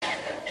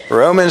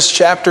Romans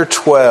chapter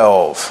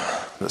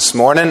 12 this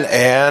morning,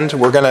 and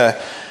we're going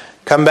to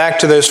come back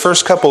to those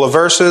first couple of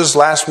verses.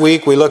 Last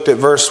week we looked at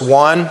verse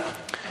 1,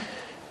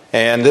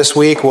 and this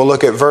week we'll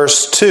look at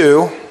verse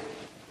 2.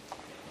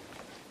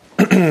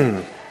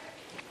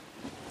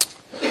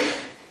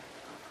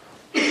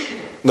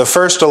 The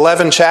first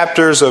 11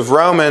 chapters of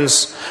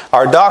Romans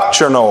are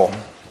doctrinal,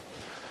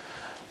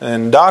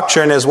 and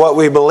doctrine is what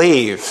we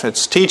believe.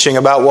 It's teaching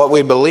about what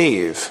we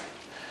believe.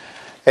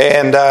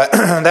 And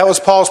that was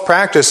Paul's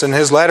practice in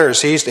his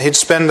letters. He'd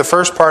spend the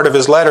first part of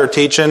his letter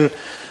teaching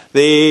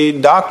the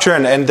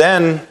doctrine, and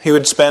then he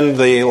would spend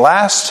the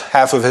last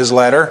half of his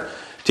letter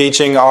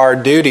teaching our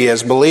duty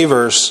as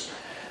believers.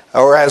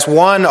 Or as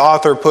one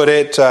author put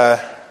it,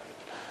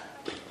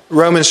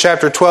 Romans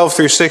chapter 12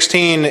 through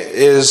 16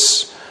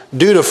 is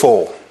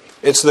dutiful.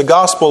 It's the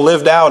gospel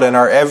lived out in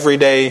our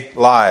everyday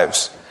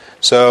lives.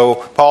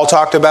 So Paul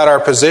talked about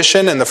our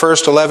position in the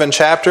first 11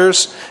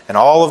 chapters and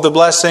all of the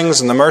blessings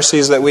and the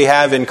mercies that we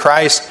have in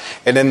Christ.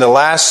 And in the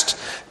last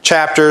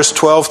chapters,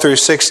 12 through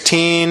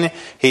 16,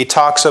 he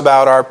talks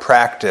about our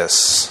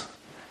practice.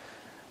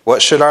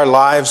 What should our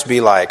lives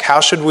be like?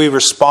 How should we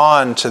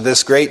respond to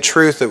this great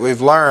truth that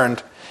we've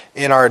learned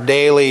in our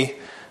daily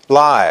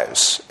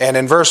lives? And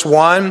in verse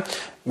 1,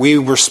 we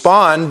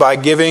respond by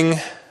giving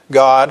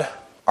God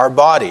our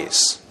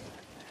bodies.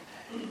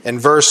 In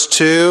verse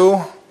 2,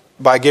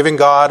 by giving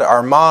God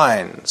our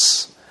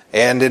minds.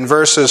 And in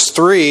verses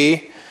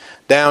 3,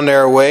 down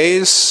there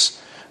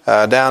ways,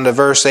 down to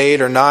verse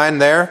 8 or 9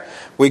 there,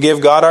 we give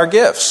God our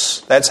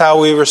gifts. That's how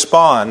we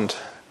respond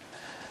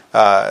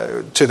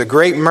to the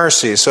great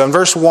mercies. So in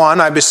verse 1,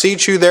 I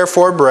beseech you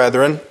therefore,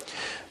 brethren,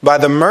 by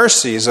the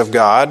mercies of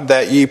God,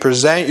 that ye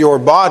present your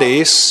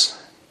bodies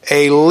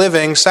a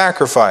living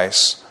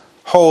sacrifice,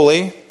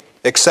 holy,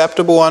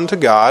 acceptable unto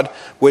God,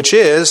 which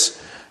is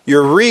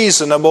your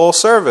reasonable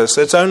service.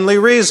 It's only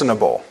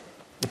reasonable.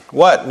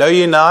 What? Know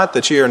ye not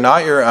that ye are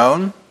not your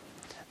own?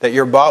 That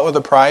you're bought with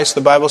a price? The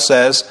Bible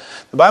says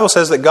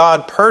that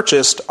God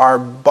purchased our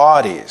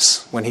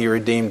bodies when He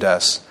redeemed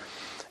us.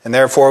 And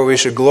therefore we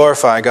should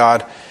glorify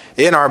God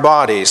in our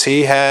bodies.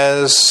 He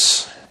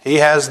has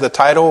the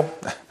title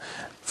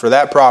for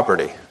that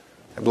property.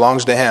 It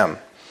belongs to Him.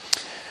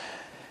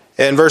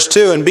 In verse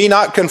 2, and be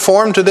not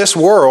conformed to this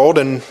world,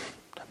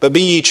 but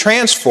be ye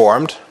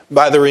transformed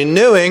by the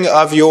renewing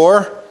of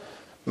your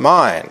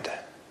mind,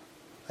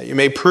 that you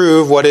may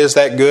prove what is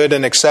that good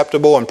and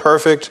acceptable and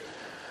perfect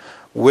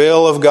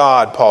will of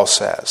God, Paul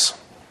says.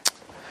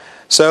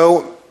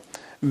 So,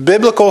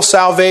 biblical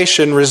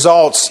salvation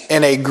results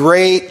in a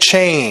great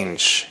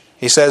change.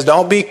 He says,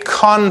 don't be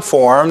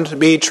conformed,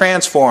 be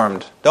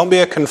transformed. Don't be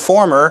a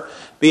conformer,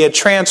 be a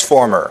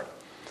transformer.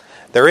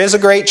 There is a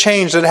great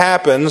change that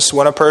happens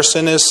when a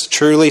person is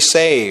truly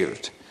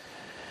saved.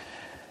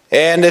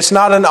 And it's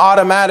not an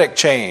automatic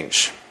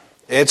change.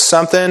 It's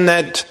something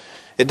that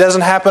it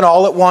doesn't happen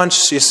all at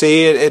once. You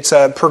see, it's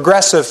a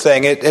progressive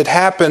thing. It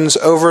happens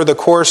over the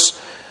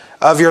course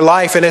of your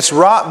life, and it's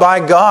wrought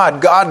by God.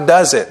 God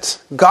does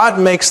it. God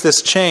makes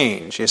this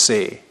change, you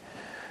see.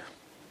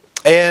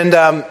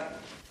 And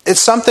it's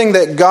something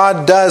that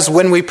God does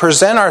when we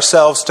present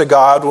ourselves to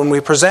God, when we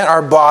present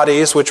our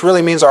bodies, which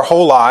really means our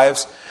whole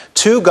lives,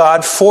 to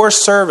God for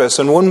service.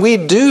 And when we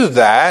do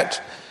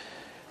that,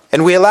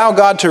 and we allow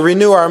God to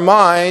renew our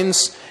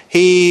minds,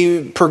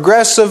 He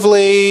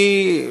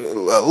progressively,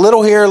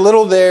 little here,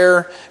 little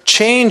there,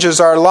 changes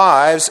our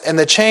lives, and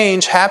the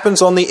change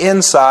happens on the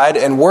inside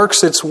and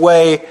works its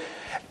way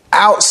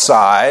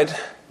outside,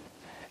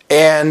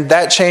 and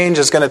that change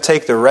is going to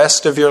take the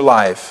rest of your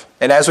life.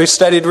 And as we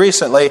studied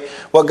recently,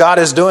 what God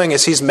is doing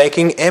is He's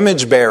making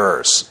image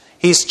bearers.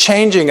 He's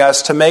changing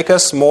us to make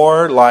us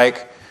more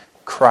like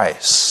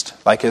Christ,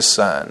 like His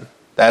Son.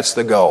 That's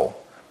the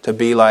goal, to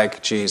be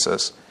like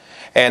Jesus.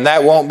 And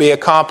that won't be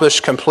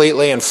accomplished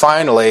completely and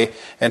finally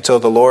until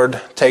the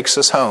Lord takes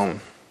us home.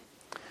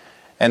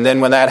 And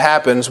then when that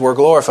happens, we're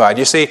glorified.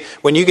 You see,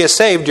 when you get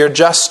saved, you're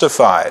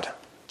justified.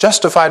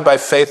 Justified by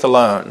faith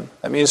alone.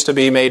 That means to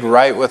be made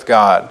right with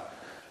God.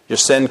 Your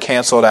sin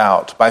canceled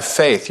out. By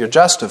faith, you're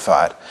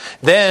justified.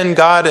 Then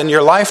God in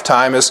your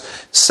lifetime is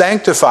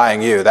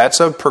sanctifying you. That's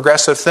a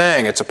progressive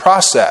thing. It's a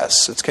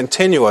process. It's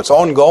continual. It's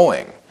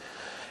ongoing.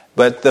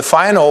 But the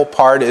final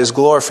part is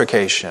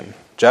glorification.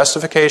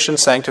 Justification,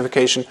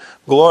 sanctification,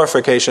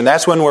 glorification.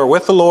 That's when we're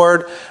with the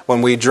Lord,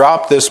 when we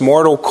drop this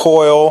mortal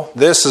coil.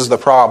 This is the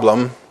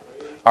problem.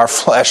 Our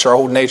flesh, our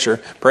old nature.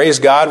 Praise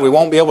God, we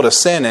won't be able to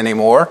sin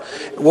anymore.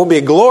 We'll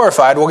be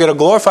glorified. We'll get a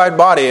glorified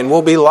body, and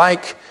we'll be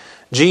like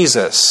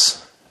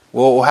Jesus.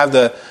 We'll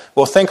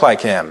think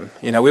like Him.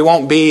 You know, we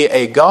won't be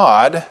a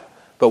God,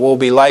 but we'll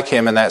be like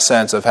Him in that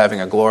sense of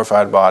having a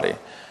glorified body.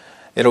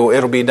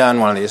 It'll be done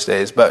one of these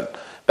days. But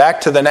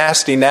back to the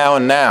nasty now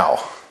and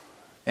now.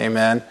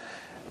 Amen.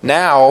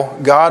 Now,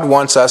 God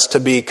wants us to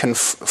be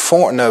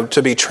transformed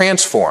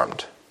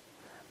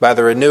by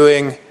the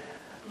renewing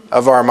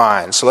of our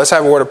minds. So let's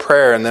have a word of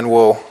prayer, and then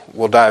we'll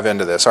dive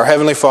into this. Our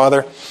Heavenly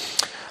Father,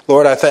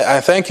 Lord, I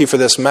thank You for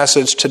this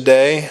message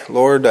today.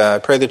 Lord, I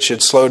pray that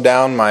You'd slow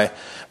down my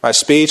my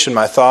speech and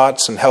my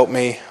thoughts, and help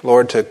me,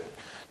 Lord,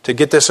 to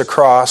get this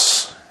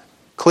across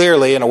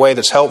clearly in a way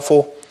that's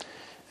helpful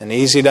and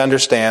easy to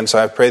understand. So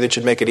I pray that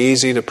you'd make it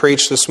easy to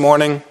preach this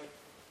morning.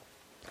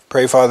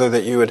 Pray, Father,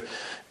 that you would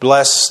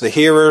bless the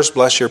hearers,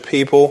 bless your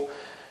people,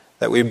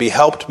 that we'd be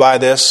helped by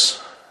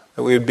this,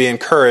 that we would be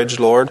encouraged,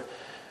 Lord.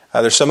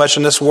 There's so much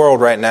in this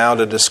world right now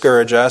to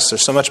discourage us.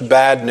 There's so much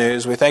bad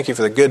news. We thank you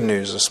for the good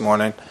news this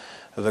morning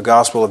of the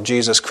gospel of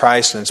Jesus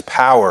Christ and its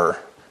power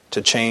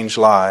to change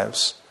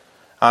lives.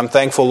 I'm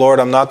thankful, Lord,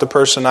 I'm not the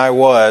person I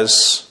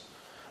was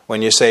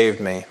when you saved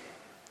me.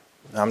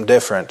 I'm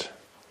different.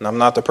 And I'm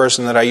not the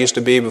person that I used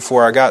to be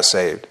before I got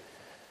saved.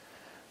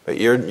 But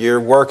you're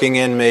working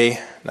in me,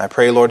 and I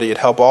pray, Lord, that you'd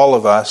help all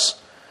of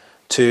us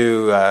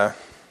to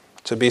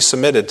be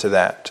submitted to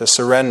that, to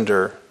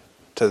surrender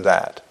to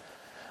that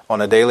on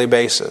a daily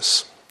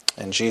basis.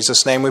 In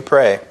Jesus' name we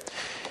pray.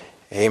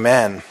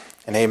 Amen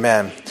and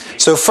amen.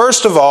 So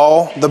first of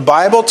all, the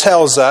Bible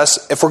tells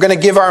us if we're going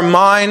to give our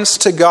minds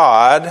to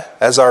God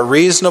as our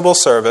reasonable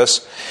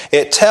service,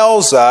 it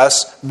tells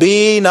us,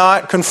 be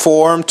not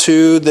conformed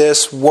to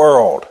this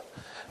world.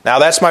 Now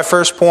that's my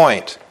first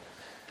point.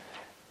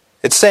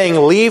 It's saying,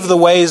 leave the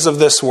ways of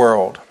this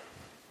world.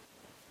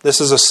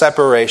 This is a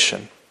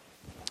separation.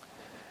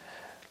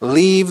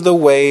 Leave the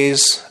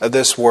ways of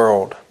this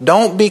world.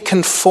 Don't be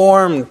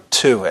conformed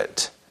to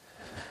it.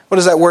 What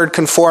does that word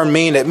conform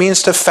mean? It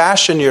means to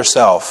fashion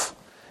yourself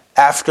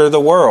after the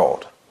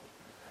world.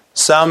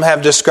 Some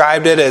have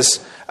described it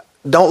as,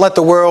 don't let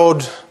the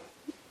world,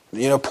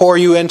 pour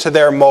you into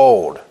their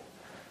mold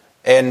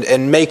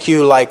and make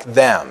you like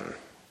them,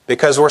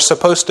 because we're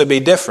supposed to be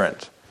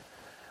different.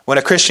 When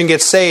a Christian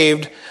gets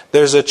saved,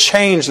 there's a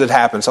change that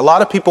happens. A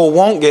lot of people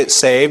won't get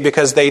saved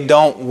because they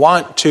don't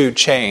want to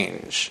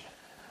change.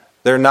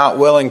 They're not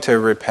willing to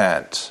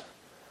repent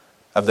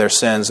of their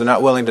sins. They're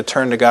not willing to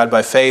turn to God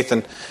by faith.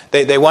 And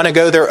they want to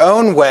go their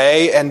own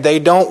way, and they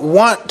don't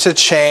want to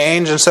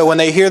change. And so when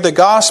they hear the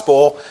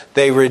gospel,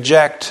 they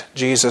reject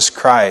Jesus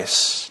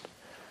Christ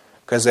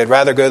because they'd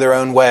rather go their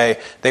own way.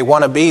 They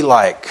want to be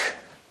like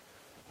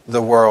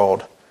the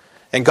world.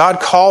 And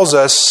God calls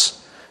us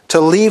to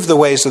leave the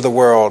ways of the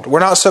world. We're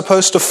not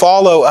supposed to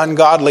follow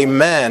ungodly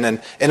men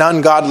and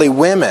ungodly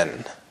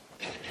women.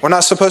 We're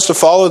not supposed to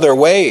follow their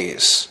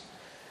ways.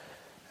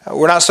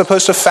 We're not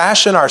supposed to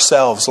fashion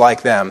ourselves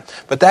like them.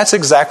 But that's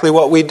exactly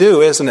what we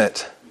do, isn't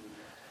it?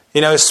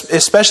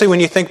 Especially when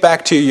you think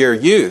back to your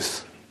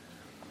youth.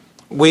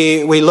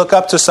 We look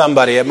up to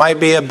somebody. It might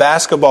be a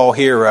basketball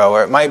hero,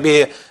 or it might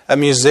be a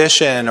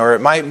musician, or it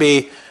might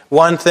be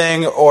one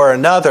thing or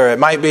another. It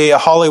might be a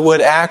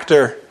Hollywood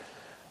actor.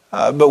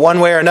 But one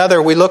way or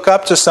another, we look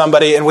up to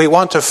somebody and we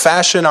want to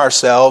fashion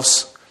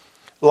ourselves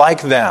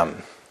like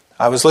them.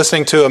 I was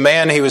listening to a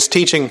man, he was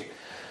teaching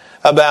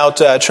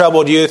about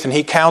troubled youth, and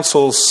he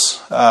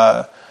counsels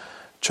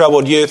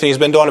troubled youth, and he's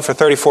been doing it for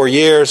 34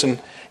 years, and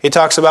he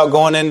talks about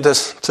going into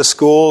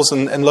schools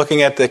and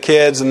looking at the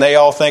kids, and they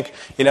all think,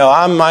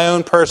 I'm my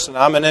own person,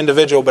 I'm an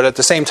individual, but at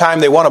the same time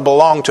they want to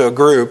belong to a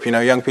group.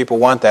 Young people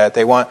want that.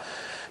 They want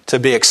to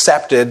be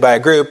accepted by a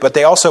group, but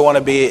they also want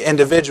to be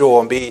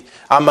individual and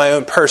I'm my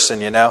own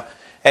person,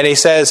 And he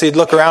says he'd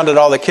look around at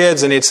all the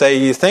kids and he'd say,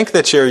 you think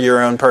that you're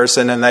your own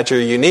person and that you're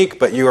unique,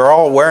 but you are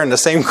all wearing the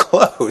same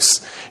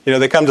clothes.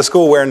 They come to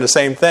school wearing the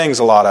same things,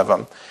 a lot of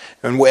them.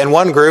 And in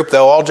one group,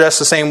 they'll all dress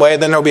the same way.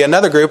 Then there'll be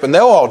another group and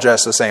they'll all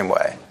dress the same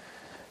way.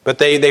 But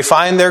they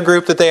find their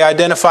group that they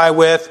identify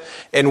with.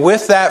 And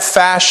with that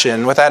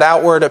fashion, with that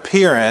outward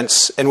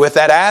appearance, and with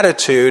that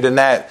attitude and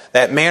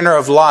that manner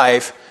of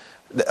life,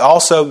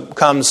 also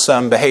comes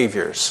some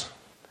behaviors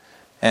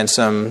and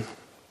some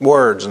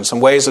words and some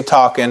ways of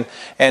talking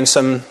and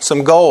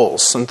some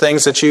goals, some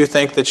things that you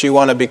think that you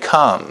want to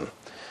become.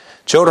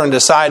 Children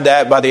decide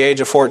that by the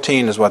age of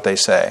 14 is what they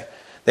say.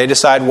 They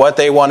decide what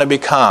they want to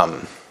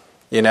become,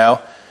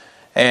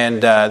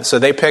 And so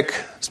they pick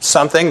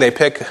something, they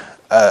pick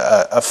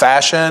a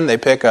fashion, they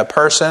pick a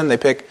person, they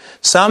pick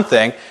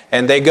something,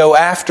 and they go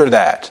after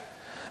that.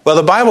 Well,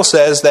 the Bible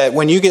says that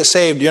when you get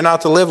saved, you're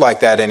not to live like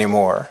that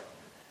anymore.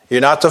 You're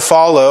not to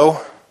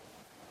follow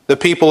the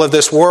people of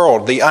this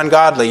world, the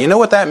ungodly. You know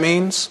what that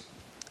means?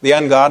 The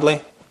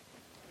ungodly?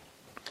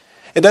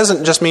 It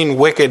doesn't just mean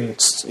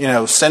wicked,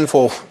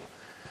 sinful,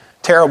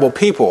 terrible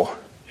people.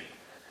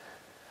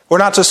 We're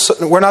not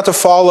to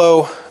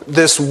follow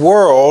this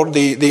world,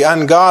 the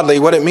ungodly.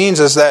 What it means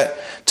is that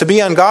to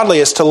be ungodly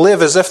is to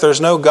live as if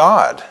there's no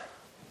God.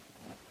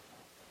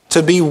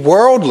 To be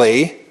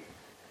worldly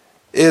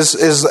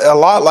is a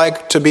lot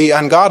like to be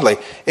ungodly.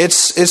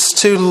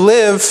 It's to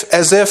live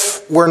as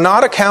if we're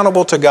not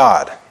accountable to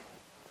God.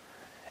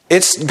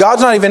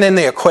 God's not even in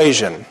the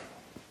equation.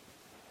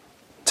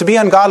 To be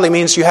ungodly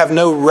means you have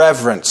no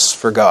reverence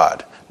for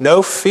God,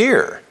 no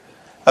fear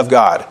of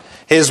God.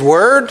 His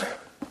word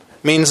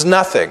means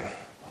nothing.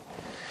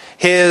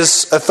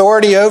 His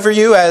authority over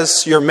you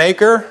as your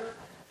maker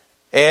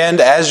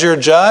and as your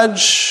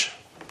judge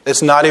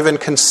is not even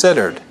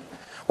considered.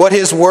 What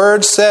His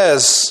word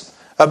says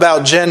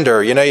about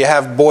gender. You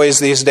have boys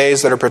these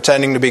days that are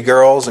pretending to be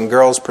girls and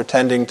girls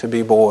pretending to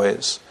be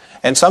boys.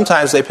 And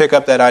sometimes they pick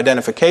up that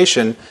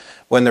identification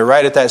when they're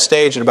right at that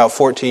stage at about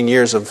 14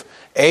 years of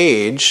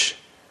age,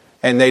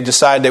 and they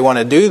decide they want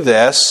to do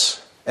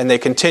this, and they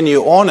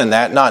continue on in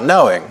that, not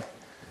knowing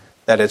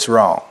that it's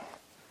wrong.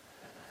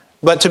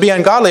 But to be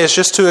ungodly is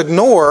just to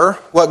ignore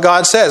what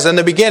God says. In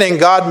the beginning,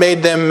 God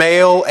made them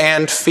male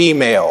and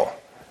female.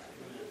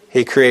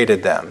 He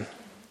created them.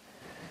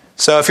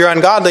 So if you're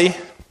ungodly,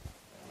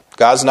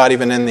 God's not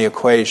even in the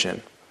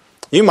equation.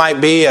 You might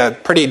be a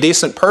pretty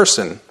decent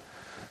person,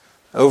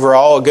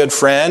 overall a good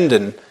friend,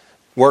 and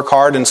work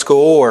hard in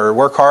school or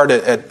work hard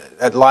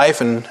at life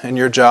and in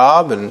your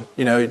job, and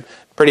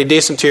pretty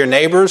decent to your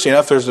neighbors.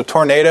 If there's a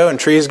tornado and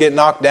trees get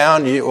knocked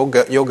down, you'll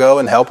go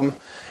and help them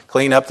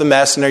clean up the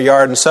mess in their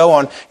yard and so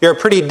on. You're a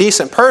pretty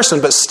decent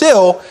person, but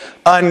still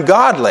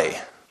ungodly.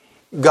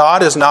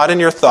 God is not in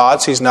your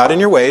thoughts. He's not in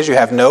your ways. You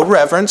have no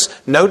reverence,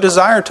 no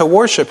desire to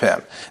worship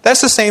Him.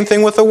 That's the same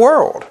thing with the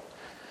world.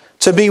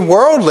 To be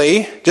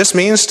worldly just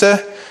means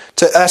to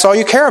that's all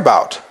you care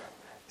about,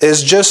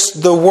 is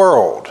just the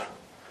world,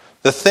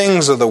 the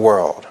things of the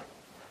world.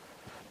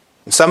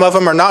 And some of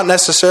them are not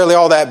necessarily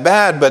all that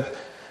bad, but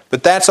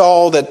that's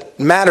all that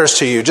matters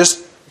to you.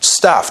 Just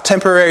stuff,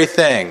 temporary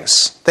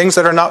things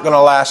that are not going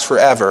to last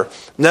forever.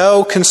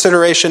 No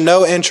consideration,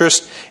 no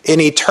interest in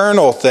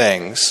eternal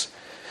things.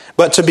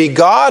 But to be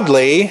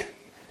godly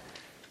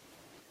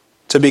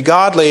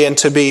and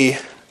to be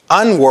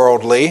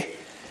unworldly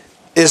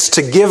is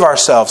to give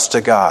ourselves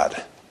to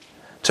God,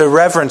 to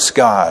reverence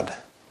God,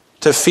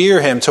 to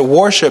fear Him, to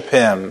worship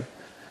Him,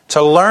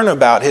 to learn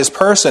about His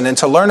person and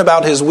to learn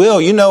about His will.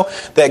 You know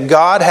that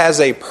God has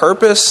a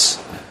purpose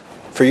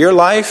for your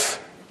life.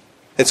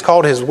 It's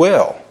called His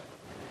will.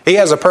 He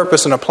has a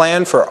purpose and a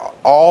plan for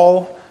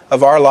all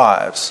of our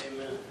lives.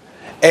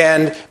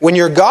 And when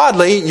you're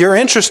godly, you're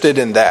interested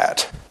in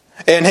that.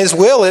 And His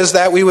will is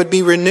that we would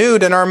be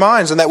renewed in our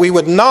minds and that we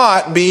would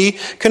not be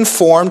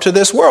conformed to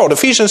this world.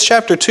 Ephesians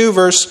chapter 2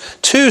 verse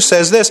 2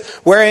 says this,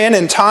 "Wherein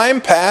in time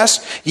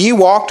past ye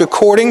walked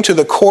according to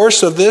the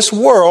course of this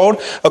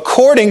world,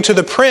 according to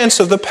the prince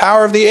of the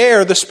power of the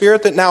air, the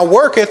spirit that now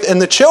worketh in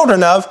the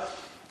children of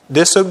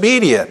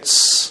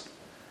disobedience."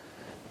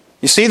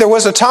 You see, there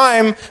was a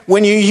time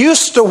when you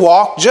used to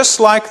walk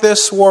just like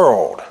this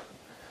world,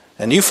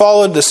 and you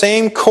followed the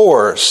same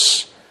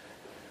course.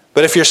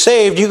 But if you're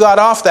saved, you got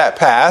off that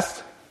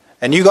path,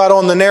 and you got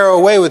on the narrow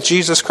way with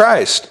Jesus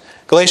Christ.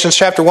 Galatians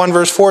chapter 1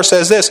 verse 4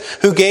 says this,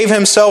 "Who gave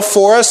Himself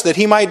for us that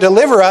He might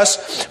deliver us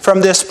from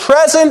this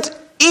present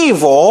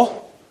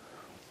evil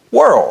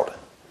world."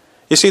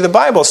 You see, the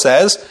Bible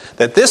says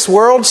that this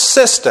world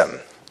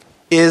system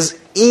is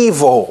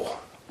evil.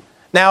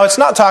 Now, it's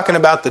not talking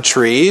about the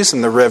trees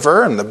and the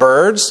river and the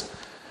birds,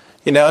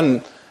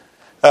 and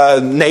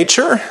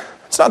nature.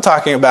 It's not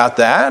talking about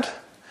that.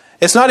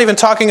 It's not even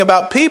talking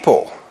about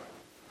people.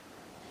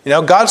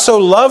 God so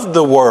loved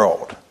the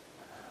world.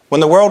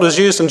 When the world is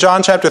used in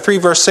John chapter 3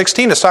 verse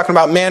 16, it's talking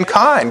about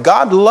mankind.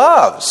 God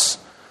loves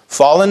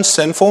fallen,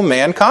 sinful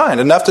mankind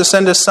enough to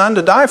send His Son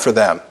to die for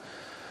them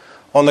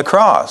on the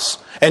cross.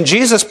 And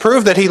Jesus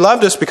proved that He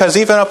loved us because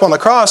even up on the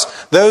cross,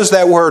 those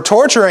that were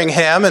torturing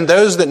Him and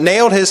those that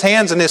nailed His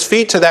hands and His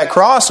feet to that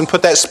cross and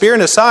put that spear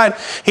in His side,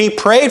 He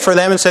prayed for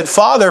them and said,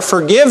 "Father,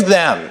 forgive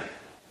them."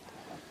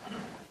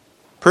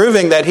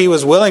 Proving that He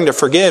was willing to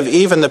forgive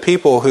even the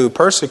people who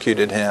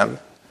persecuted Him.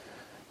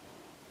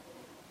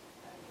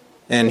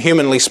 And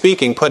humanly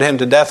speaking, put Him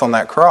to death on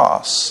that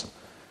cross.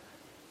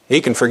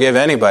 He can forgive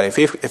anybody.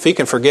 If he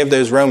can forgive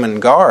those Roman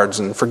guards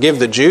and forgive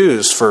the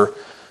Jews for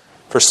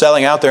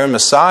selling out their own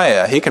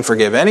Messiah, He can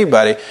forgive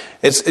anybody.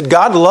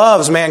 God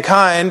loves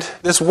mankind.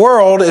 This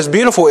world is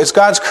beautiful. It's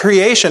God's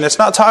creation. It's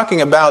not talking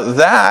about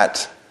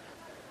that.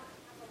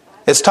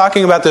 It's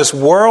talking about this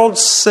world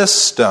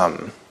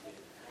system.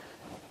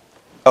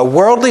 A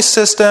worldly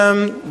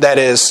system that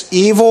is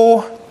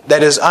evil,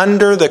 that is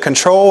under the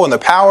control and the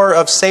power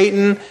of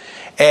Satan,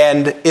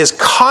 and is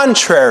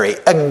contrary,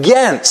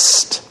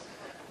 against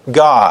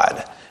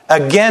God,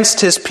 against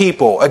His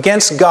people,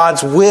 against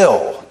God's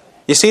will.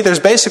 You see, there's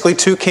basically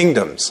two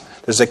kingdoms.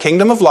 There's a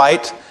kingdom of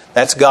light,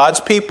 that's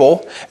God's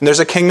people, and there's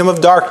a kingdom of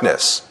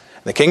darkness.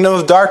 The kingdom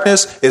of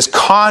darkness is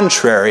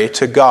contrary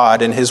to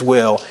God and His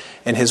will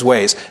and His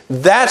ways.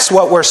 That's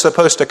what we're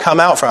supposed to come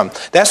out from.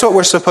 That's what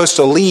we're supposed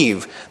to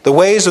leave. The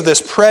ways of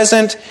this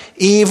present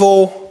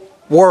evil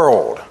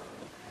world.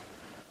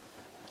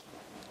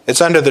 It's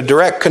under the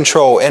direct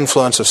control,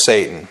 influence of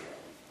Satan.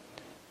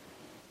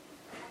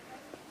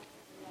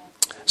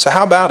 So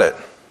how about it?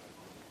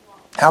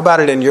 How about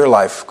it in your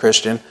life,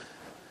 Christian,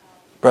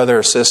 brother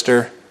or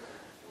sister?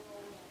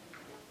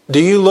 Do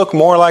you look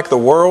more like the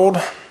world?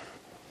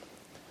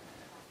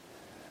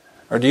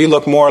 Or do you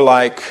look more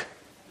like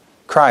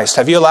Christ?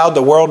 Have you allowed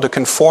the world to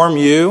conform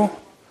you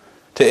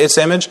to its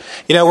image?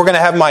 We're going to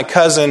have my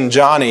cousin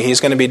Johnny.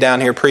 He's going to be down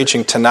here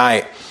preaching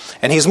tonight.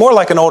 And he's more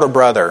like an older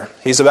brother.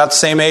 He's about the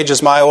same age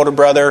as my older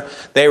brother.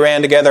 They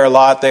ran together a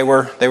lot. They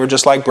were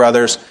just like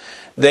brothers.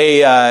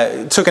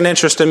 they took an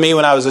interest in me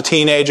when I was a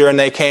teenager, and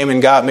they came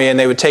and got me, and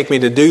they would take me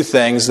to do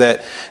things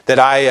that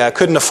I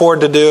couldn't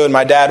afford to do, and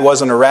my dad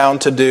wasn't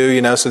around to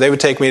do, so they would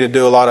take me to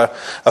do a lot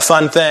of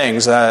fun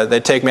things.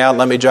 They'd take me out and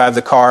let me drive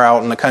the car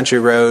out on the country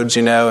roads,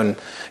 and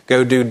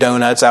go do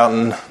donuts out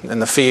in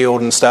the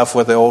field and stuff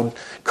with the old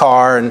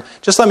car, and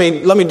just let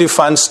me do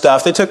fun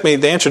stuff.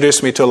 They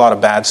introduced me to a lot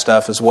of bad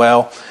stuff as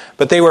well,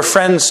 but they were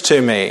friends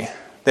to me.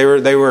 They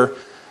were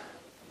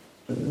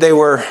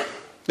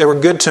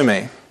good to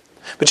me.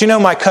 But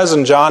my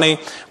cousin Johnny,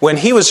 when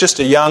he was just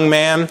a young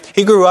man,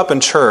 he grew up in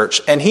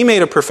church, and he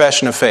made a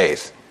profession of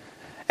faith.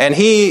 And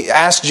he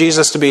asked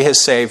Jesus to be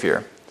his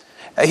Savior.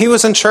 He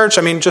was in church,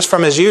 just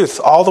from his youth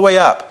all the way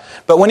up.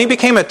 But when he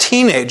became a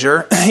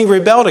teenager, he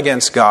rebelled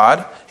against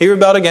God. He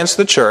rebelled against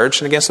the church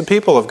and against the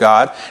people of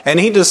God, and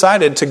he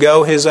decided to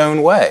go his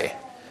own way.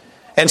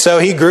 And so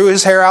he grew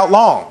his hair out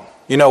long.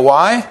 You know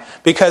why?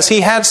 Because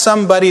he had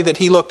somebody that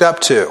he looked up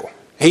to.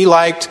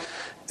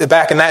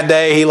 Back in that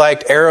day, he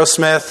liked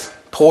Aerosmith,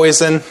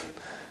 Poison,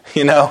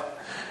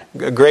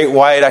 Great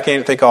White. I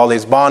can't think of all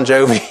these. Bon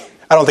Jovi.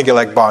 I don't think he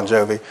liked Bon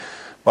Jovi.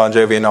 Bon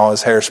Jovi and all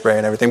his hairspray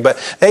and everything. But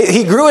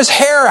he grew his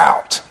hair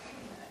out.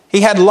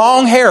 He had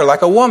long hair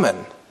like a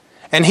woman.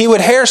 And he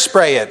would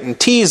hairspray it and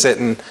tease it.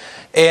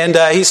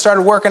 And he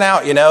started working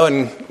out,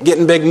 and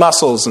getting big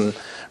muscles and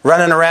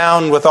running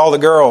around with all the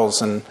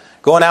girls and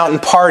going out and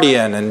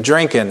partying and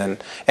drinking.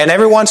 And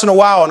every once in a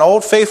while, an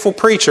old faithful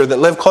preacher that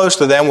lived close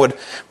to them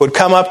would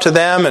come up to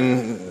them,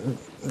 and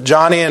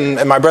Johnny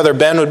and my brother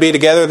Ben would be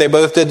together. They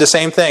both did the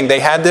same thing. They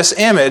had this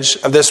image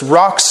of this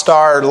rock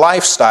star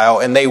lifestyle,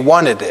 and they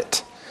wanted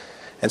it.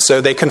 And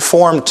so they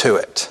conformed to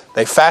it.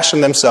 They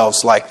fashioned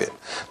themselves like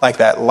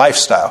that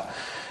lifestyle.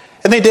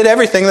 And they did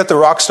everything that the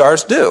rock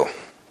stars do.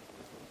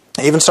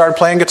 They even started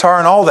playing guitar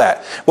and all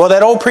that. Well,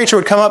 that old preacher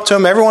would come up to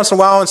him every once in a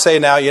while and say,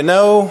 "Now,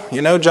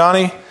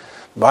 Johnny,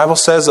 the Bible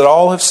says that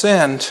all have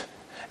sinned."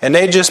 And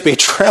they'd just be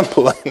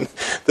trembling.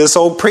 This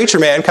old preacher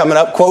man coming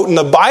up quoting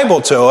the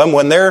Bible to them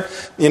when they're,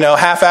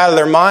 half out of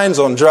their minds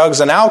on drugs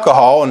and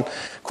alcohol, and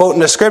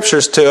quoting the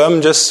scriptures to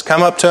them, just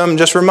come up to them and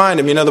just remind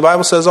them, the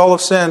Bible says all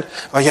have sinned.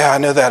 "Oh yeah, I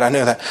know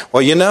that.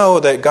 Well, you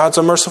know that God's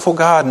a merciful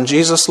God and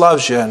Jesus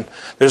loves you, and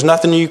there's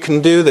nothing you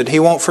can do that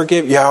He won't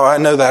forgive you." "Yeah, I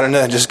know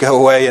that. Just go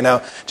away,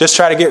 Just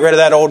try to get rid of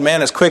that old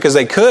man as quick as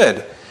they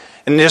could.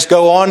 And just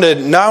go on to,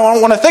 "No, I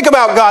don't want to think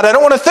about God. I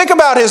don't want to think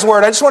about His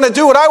Word. I just want to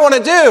do what I want to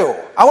do.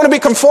 I want to be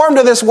conformed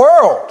to this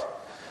world."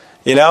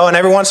 And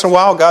every once in a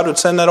while, God would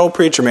send that old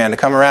preacher man to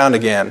come around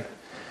again.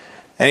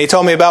 And he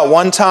told me about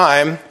one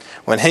time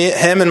when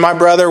him and my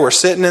brother were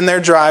sitting in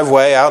their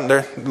driveway out in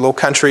their little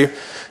country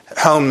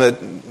home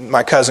that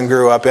my cousin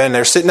grew up in.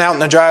 They're sitting out in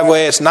the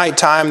driveway. It's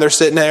nighttime. They're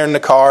sitting there in the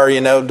car,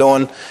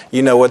 doing,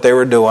 what they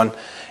were doing.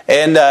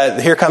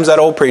 And here comes that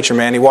old preacher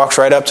man. He walks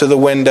right up to the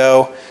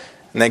window.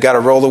 And they got to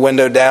roll the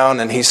window down,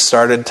 and he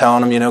started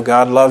telling them,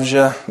 God loves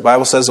you. The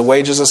Bible says the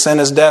wages of sin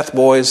is death,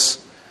 boys.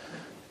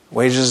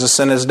 Wages of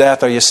sin is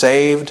death. Are you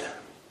saved?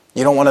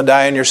 You don't want to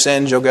die in your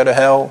sins. You'll go to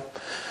hell.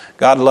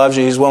 God loves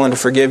you. He's willing to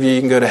forgive you.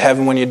 You can go to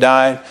heaven when you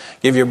die.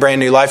 Give you a brand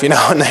new life,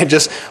 and they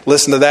just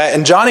listened to that.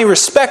 And Johnny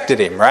respected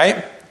him,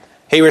 right?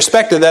 He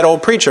respected that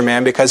old preacher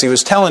man because he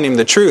was telling him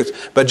the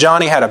truth. But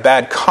Johnny had a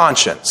bad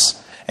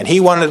conscience, and he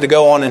wanted to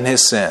go on in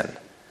his sin.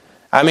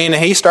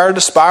 He started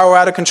to spiral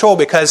out of control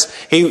because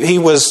he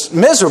was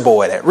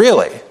miserable in it,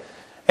 really.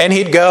 And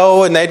he'd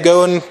go, and they'd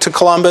go into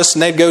Columbus,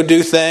 and they'd go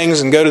do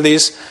things, and go to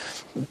these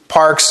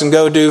parks and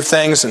go do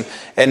things,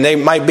 and they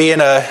might be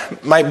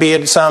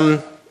in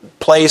some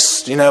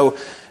place, doing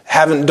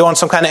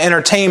some kind of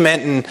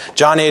entertainment, and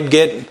Johnny would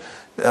get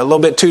a little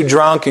bit too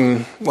drunk,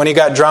 and when he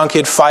got drunk,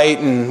 he'd fight.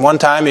 And one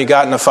time he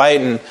got in a fight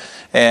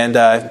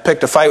and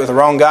picked a fight with the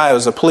wrong guy. It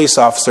was a police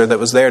officer that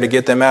was there to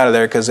get them out of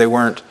there because they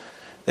weren't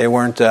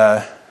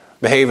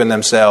behaving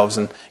themselves,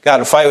 and got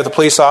in a fight with a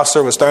police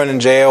officer, was thrown in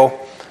jail.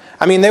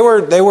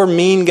 They were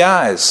mean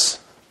guys.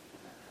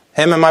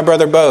 Him and my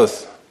brother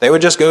both. They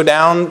would just go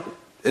down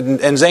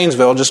in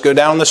Zanesville, just go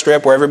down the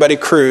strip where everybody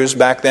cruised.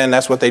 Back then,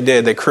 that's what they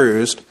did. They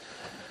cruised.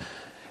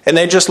 And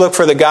they just looked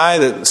for the guy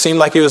that seemed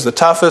like he was the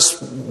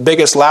toughest,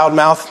 biggest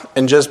loudmouth,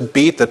 and just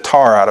beat the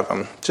tar out of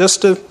him.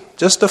 Just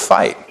to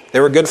fight. They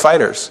were good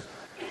fighters.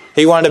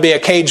 He wanted to be a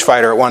cage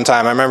fighter at one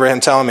time. I remember him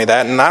telling me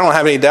that, and I don't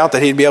have any doubt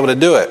that he'd be able to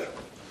do it.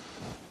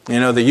 The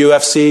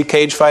UFC,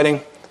 cage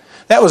fighting.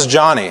 That was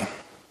Johnny.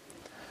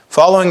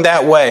 Following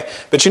that way.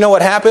 But you know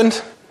what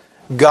happened?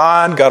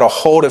 God got a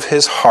hold of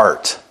his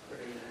heart.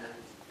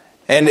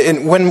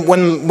 And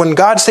when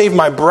God saved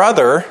my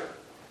brother,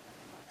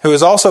 who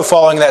was also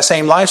following that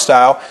same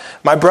lifestyle,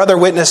 my brother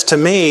witnessed to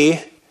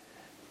me,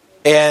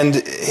 and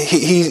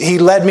he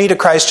led me to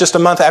Christ just a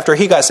month after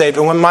he got saved.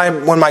 And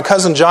when my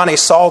cousin Johnny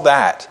saw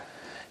that,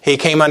 he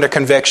came under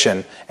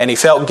conviction, and he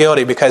felt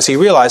guilty because he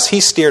realized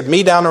he steered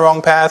me down the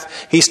wrong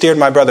path. He steered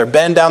my brother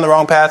Ben down the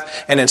wrong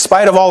path. And in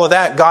spite of all of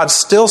that, God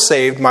still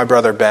saved my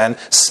brother Ben,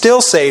 still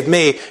saved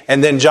me,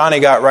 and then Johnny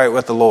got right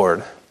with the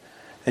Lord.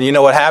 And you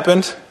know what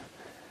happened?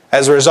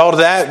 As a result of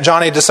that,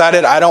 Johnny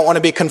decided, I don't want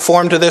to be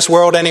conformed to this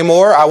world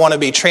anymore. I want to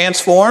be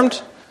transformed.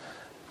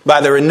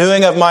 by the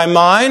renewing of my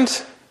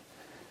mind.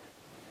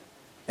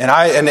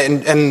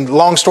 And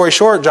long story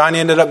short, Johnny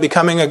ended up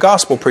becoming a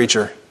gospel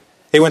preacher.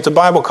 He went to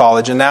Bible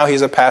college, and now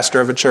he's a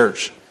pastor of a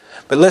church.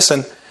 But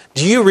listen,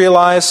 do you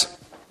realize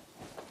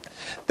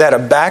that a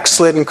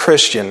backslidden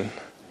Christian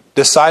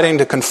deciding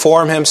to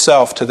conform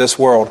himself to this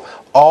world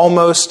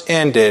almost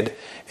ended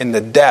in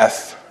the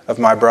death of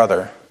my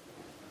brother?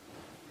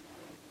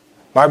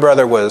 My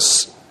brother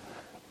was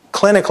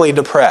clinically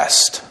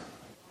depressed,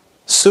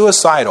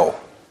 suicidal,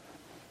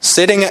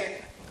 sitting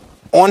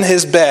on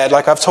his bed,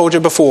 like I've told you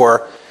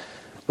before,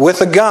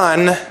 with a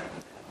gun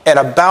and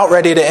about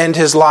ready to end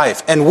his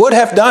life, and would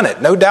have done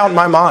it, no doubt in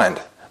my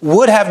mind,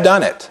 would have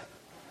done it.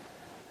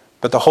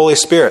 But the Holy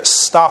Spirit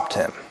stopped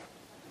him,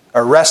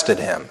 arrested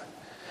him,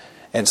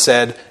 and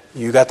said,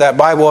 you got that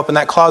Bible up in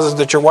that closet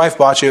that your wife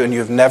bought you and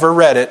you've never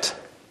read it.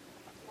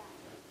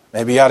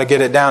 Maybe you ought to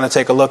get it down and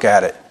take a look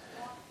at it.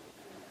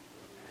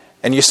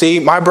 And you see,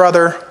 my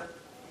brother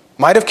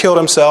might have killed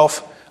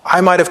himself.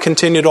 I might have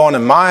continued on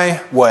in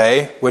my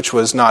way, which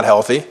was not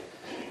healthy,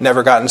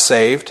 never gotten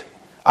saved.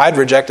 I'd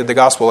rejected the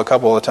gospel a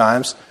couple of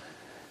times.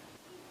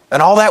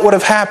 And all that would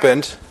have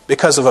happened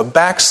because of a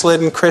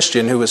backslidden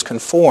Christian who was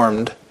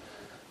conformed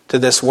to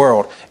this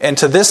world. And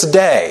to this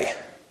day,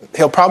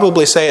 he'll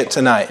probably say it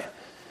tonight,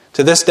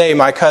 to this day,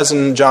 my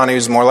cousin Johnny,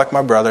 who's more like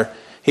my brother,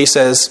 he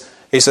says,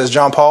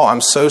 John Paul,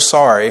 I'm so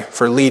sorry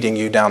for leading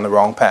you down the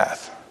wrong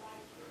path.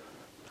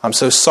 I'm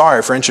so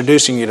sorry for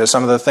introducing you to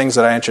some of the things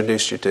that I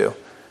introduced you to.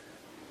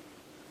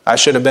 I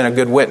should have been a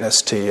good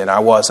witness to you, and I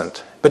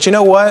wasn't. But you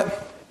know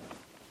what?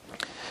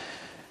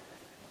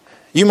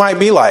 You might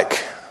be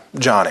like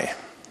Johnny,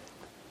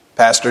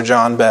 Pastor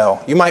John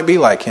Bell. You might be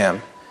like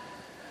him.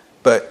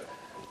 But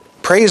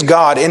praise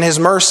God, in His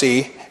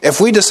mercy, if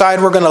we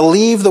decide we're going to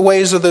leave the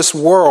ways of this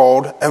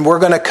world and we're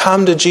going to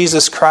come to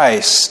Jesus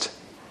Christ,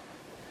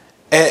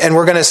 and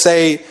we're going to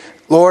say,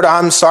 Lord,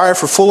 I'm sorry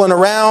for fooling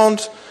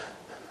around.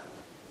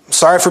 I'm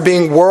sorry for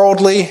being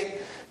worldly.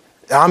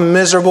 I'm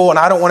miserable and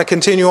I don't want to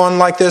continue on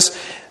like this.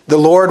 The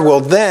Lord will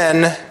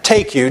then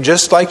take you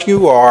just like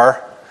you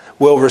are,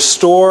 will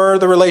restore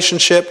the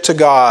relationship to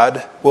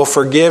God, will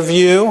forgive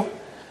you,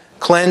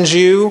 cleanse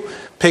you,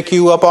 pick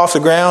you up off the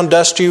ground,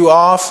 dust you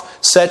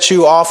off, set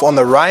you off on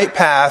the right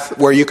path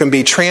where you can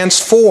be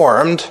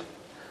transformed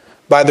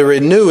by the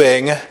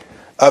renewing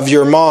of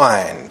your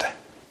mind.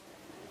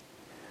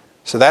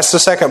 So that's the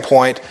second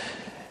point.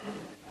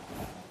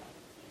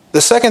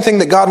 The second thing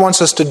that God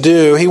wants us to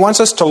do, He wants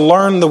us to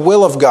learn the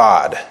will of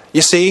God.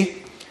 You see,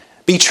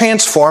 be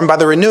transformed by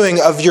the renewing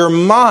of your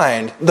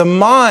mind. The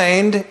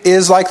mind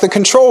is like the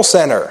control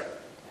center.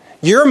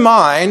 Your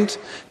mind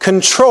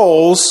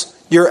controls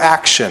your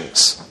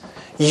actions.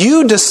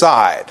 You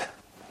decide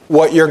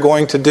what you're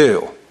going to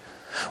do.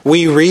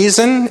 We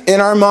reason in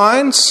our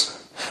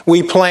minds,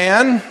 we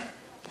plan,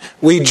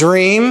 we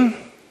dream,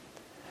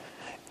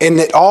 and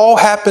it all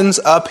happens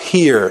up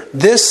here.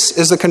 This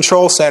is the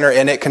control center,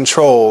 and it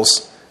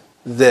controls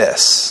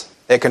this.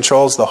 It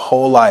controls the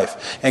whole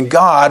life. And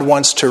God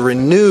wants to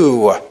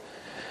renew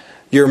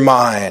your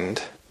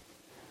mind.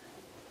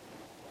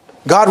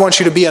 God wants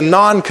you to be a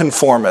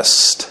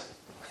nonconformist.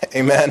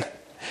 Amen.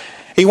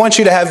 He wants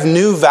you to have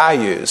new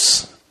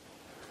values,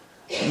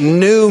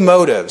 new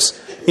motives.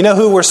 You know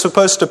who we're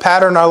supposed to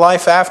pattern our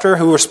life after?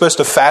 Who we're supposed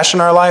to fashion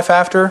our life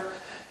after?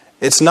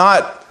 It's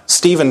not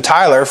Steven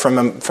Tyler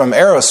from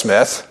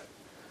Aerosmith.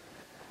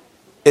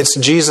 It's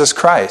Jesus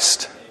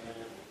Christ.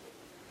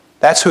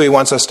 That's who He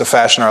wants us to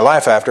fashion our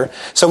life after.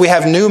 So we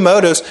have new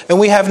motives and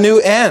we have new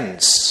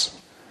ends.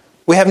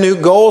 We have new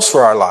goals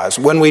for our lives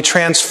when we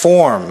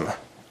transform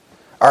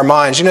our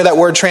minds. You know that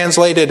word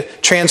translated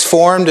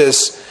transformed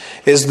is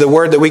the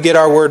word that we get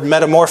our word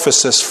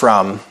metamorphosis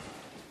from.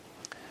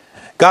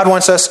 God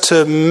wants us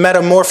to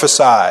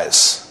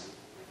metamorphosize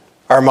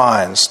our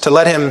minds, to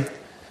let Him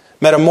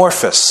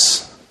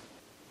metamorphose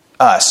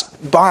us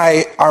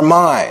by our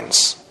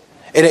minds.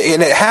 And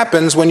it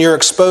happens when you're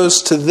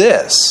exposed to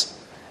this,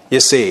 you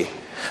see.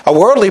 A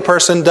worldly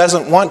person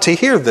doesn't want to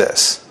hear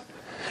this.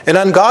 An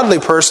ungodly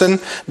person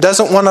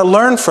doesn't want to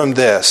learn from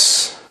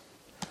this.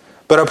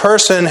 But a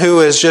person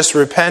who is just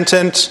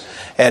repentant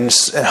and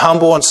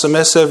humble and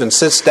submissive and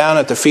sits down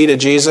at the feet of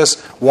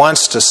Jesus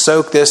wants to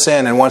soak this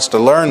in and wants to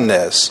learn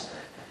this.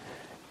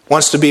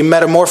 Wants to be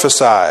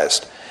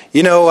metamorphosized.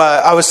 You know,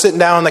 I was sitting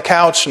down on the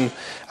couch and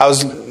I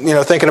was,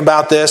 thinking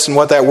about this and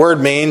what that word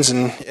means.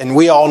 And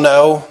we all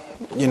know,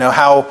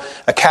 how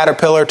a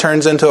caterpillar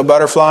turns into a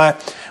butterfly.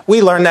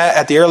 We learned that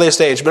at the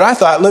earliest age. But I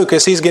thought,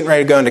 Lucas, he's getting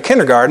ready to go into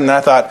kindergarten. And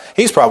I thought,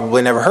 he's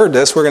probably never heard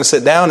this. We're going to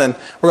sit down and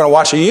we're going to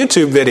watch a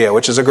YouTube video,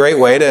 which is a great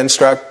way to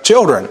instruct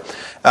children.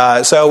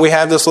 So we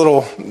have this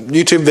little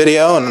YouTube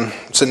video, and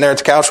I'm sitting there at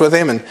the couch with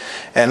him.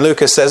 And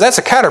Lucas says, that's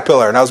a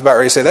caterpillar. And I was about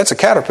ready to say, that's a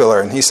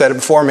caterpillar. And he said it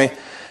before me.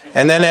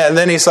 And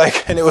then he's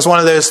like, and it was one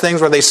of those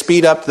things where they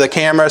speed up the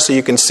camera so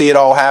you can see it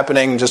all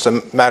happening in just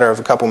a matter of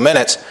a couple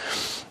minutes.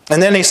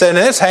 And then he said,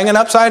 and it's hanging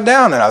upside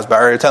down. And I was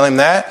about ready to tell him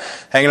that,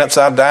 hanging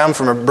upside down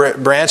from a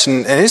branch,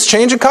 and it's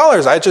changing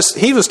colors.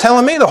 He was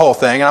telling me the whole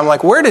thing. And I'm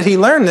like, where did he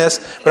learn this?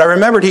 But I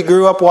remembered he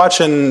grew up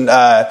watching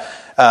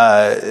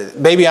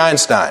Baby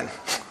Einstein.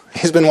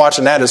 He's been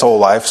watching that his whole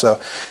life,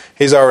 so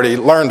he's already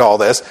learned all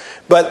this.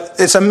 But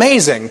it's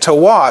amazing to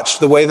watch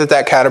the way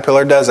that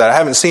caterpillar does that. I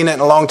haven't seen it in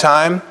a long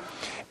time.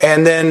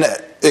 And then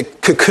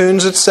it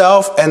cocoons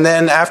itself, and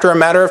then after a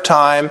matter of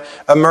time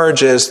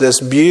emerges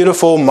this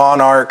beautiful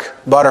monarch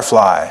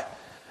butterfly.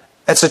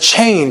 It's a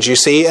change, you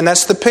see, and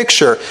that's the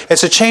picture.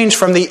 It's a change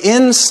from the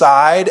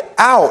inside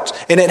out.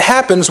 And it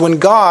happens when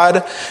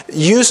God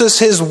uses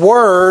His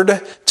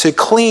Word to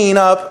clean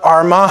up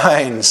our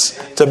minds,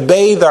 to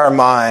bathe our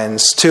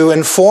minds, to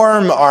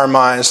inform our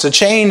minds, to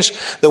change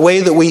the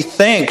way that we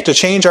think, to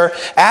change our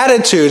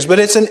attitudes. But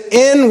it's an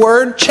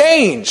inward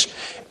change.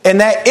 And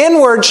that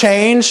inward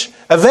change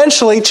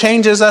eventually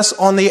changes us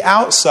on the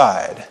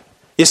outside.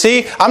 You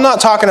see, I'm not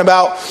talking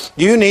about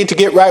you need to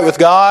get right with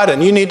God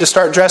and you need to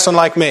start dressing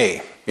like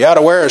me. You ought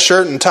to wear a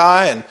shirt and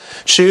tie and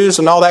shoes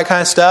and all that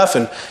kind of stuff,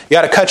 and you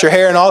got to cut your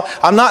hair and all.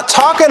 I'm not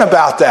talking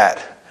about that.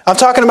 I'm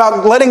talking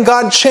about letting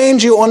God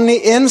change you on the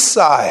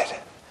inside.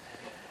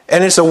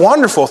 And it's a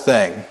wonderful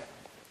thing.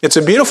 It's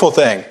a beautiful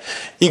thing.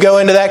 You go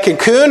into that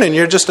cocoon and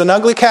you're just an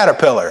ugly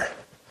caterpillar.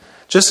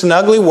 Just an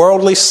ugly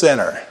worldly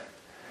sinner.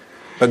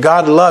 But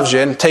God loves you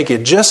and take you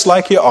just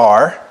like you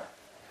are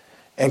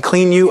and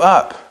clean you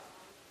up.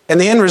 And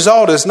the end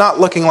result is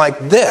not looking like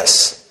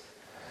this.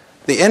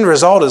 The end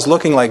result is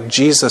looking like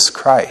Jesus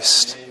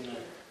Christ.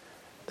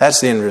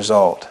 That's the end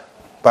result.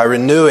 By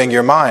renewing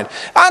your mind.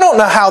 I don't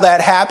know how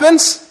that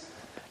happens.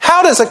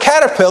 How does a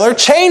caterpillar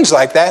change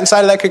like that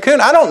inside of that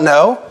cocoon? I don't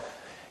know.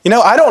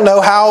 I don't know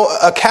how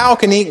a cow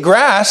can eat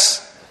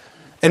grass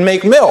and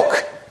make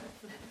milk.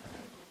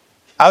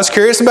 I was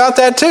curious about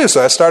that too,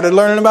 so I started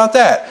learning about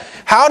that.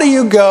 How do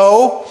you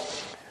go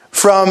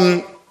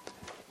from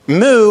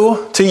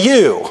moo to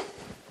you?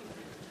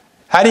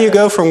 How do you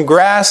go from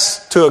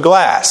grass to a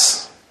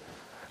glass?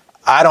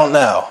 I don't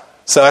know.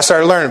 So I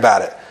started learning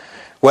about it.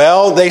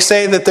 Well, they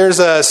say that there's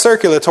a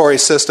circulatory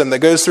system that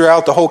goes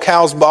throughout the whole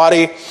cow's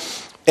body,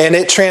 and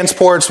it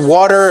transports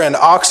water and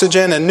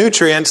oxygen and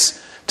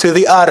nutrients to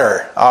the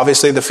udder.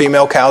 Obviously, the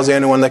female cow's the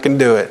only one that can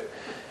do it.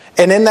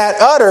 And in that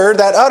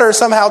udder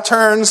somehow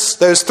turns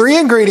those three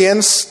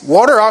ingredients,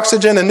 water,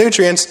 oxygen, and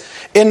nutrients,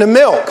 into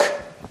milk.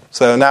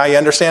 So now you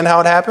understand how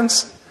it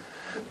happens?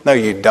 No,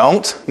 you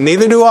don't.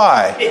 Neither do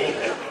I.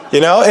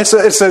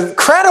 It's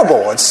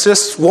incredible.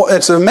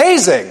 It's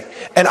amazing.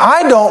 And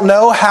I don't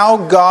know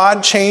how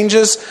God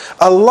changes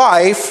a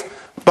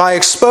life by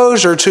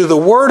exposure to the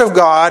Word of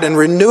God and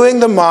renewing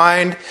the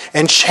mind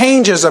and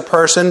changes a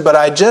person, but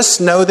I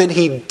just know that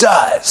He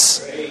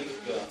does.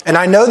 And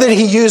I know that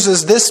He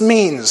uses this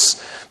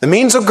means. The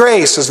means of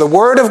grace is the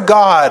Word of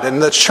God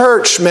and the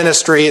church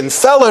ministry and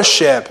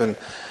fellowship and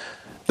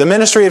the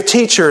ministry of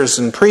teachers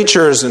and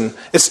preachers, and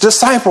it's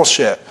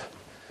discipleship.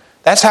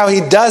 That's how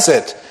He does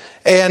it.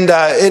 And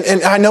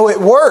I know it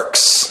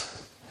works.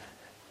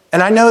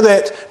 And I know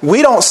that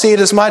we don't see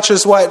it as much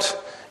as what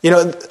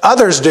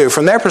others do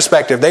from their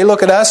perspective. They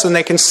look at us and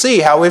they can see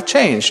how we've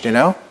changed,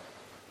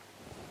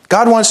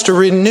 God wants to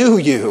renew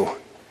you.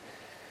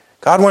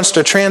 God wants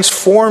to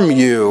transform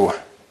you.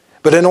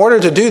 But in order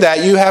to do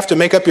that, you have to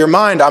make up your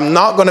mind, I'm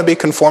not going to be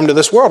conformed to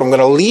this world. I'm going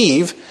to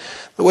leave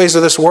the ways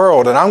of this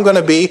world. And I'm going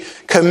to be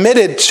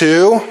committed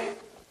to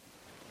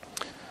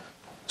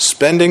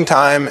spending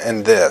time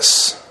in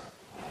this.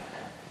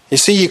 You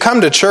see, you come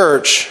to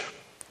church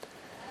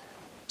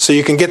so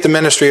you can get the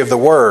ministry of the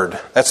Word.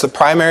 That's the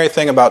primary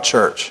thing about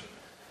church.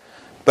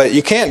 But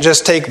you can't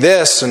just take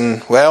this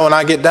and, when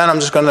I get done, I'm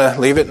just going to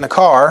leave it in the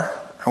car.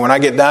 Or when I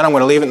get done, I'm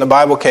going to leave it in the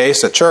Bible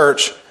case at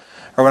church.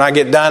 Or when I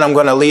get done, I'm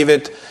going to leave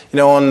it,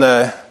 on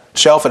the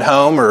shelf at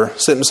home or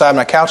sitting beside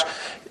my couch.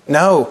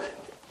 No.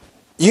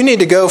 You need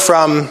to go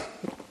from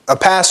a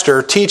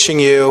pastor teaching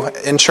you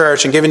in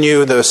church and giving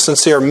you the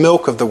sincere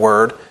milk of the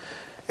Word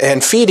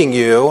and feeding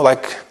you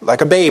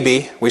like a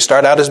baby. We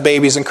start out as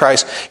babies in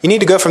Christ. You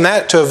need to go from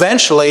that to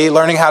eventually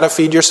learning how to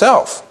feed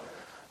yourself.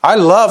 I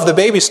love the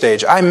baby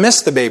stage. I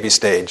miss the baby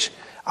stage.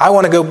 I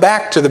want to go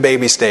back to the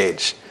baby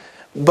stage.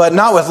 But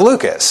not with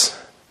Lucas.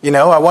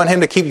 I want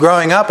him to keep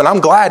growing up, and I'm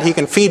glad he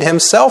can feed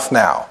himself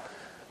now.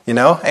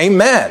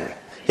 Amen.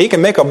 He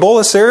can make a bowl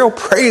of cereal.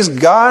 Praise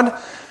God.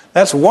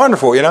 That's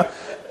wonderful,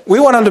 We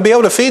want them to be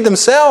able to feed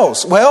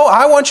themselves. Well,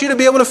 I want you to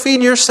be able to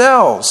feed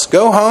yourselves.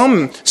 Go home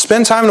and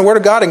spend time in the Word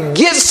of God and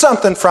get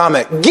something from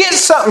it. Get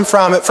something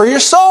from it for your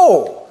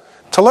soul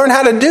to learn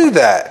how to do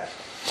that.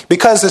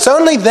 Because it's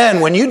only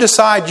then when you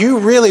decide you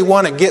really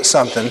want to get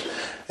something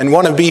and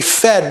want to be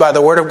fed by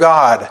the Word of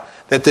God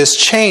that this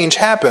change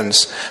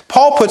happens.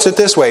 Paul puts it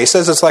this way. He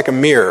says it's like a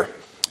mirror.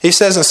 He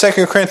says in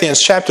 2 Corinthians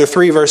chapter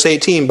 3, verse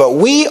 18, "But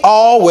we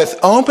all with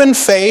open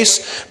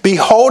face,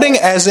 beholding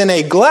as in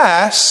a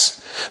glass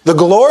the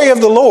glory of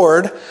the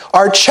Lord,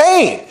 are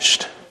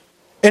changed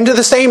into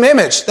the same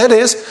image." That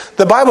is,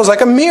 the Bible is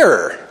like a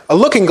mirror a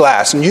looking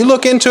glass, and you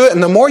look into it,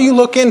 and the more you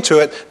look into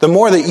it, the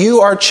more that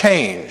you are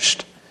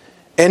changed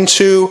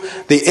into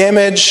the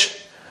image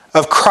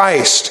of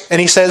Christ. And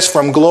he says,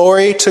 from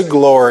glory to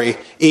glory,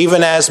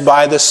 even as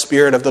by the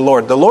Spirit of the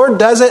Lord. The Lord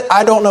does it.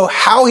 I don't know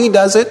how he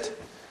does it,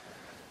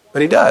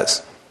 but he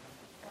does.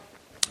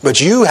 But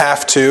you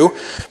have to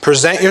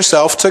present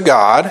yourself to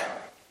God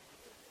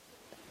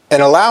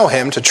and allow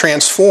him to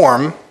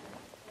transform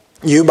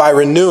you by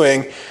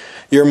renewing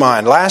your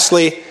mind.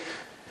 Lastly,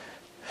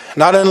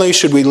 not only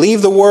should we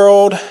leave the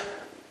world,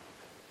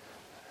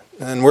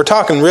 and we're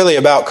talking really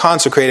about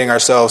consecrating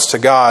ourselves to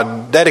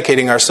God,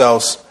 dedicating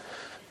ourselves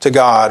to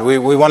God. We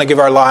want to give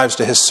our lives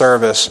to his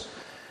service.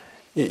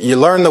 You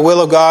learn the will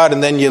of God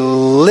and then you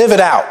live it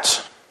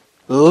out.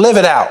 Live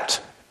it out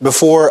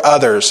before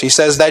others. He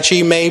says that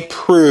ye may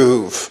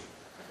prove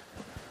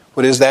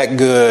what is that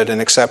good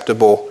and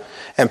acceptable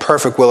and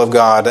perfect will of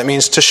God. That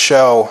means to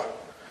show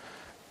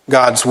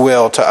God's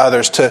will to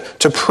others,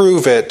 to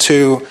prove it,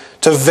 to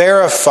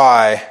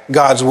verify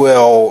God's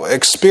will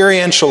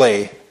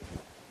experientially,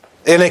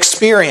 in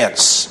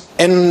experience,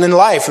 in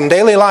life, in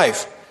daily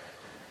life,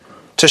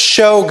 to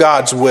show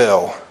God's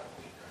will.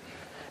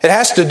 It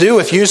has to do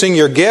with using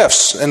your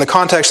gifts in the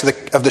context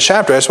of the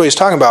chapter. That's what he's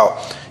talking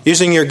about.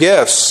 Using your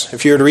gifts.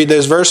 If you were to read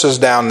those verses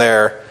down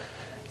there,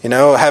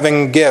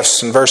 having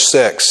gifts in verse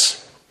 6.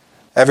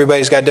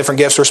 Everybody's got different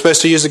gifts. We're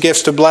supposed to use the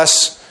gifts to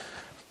bless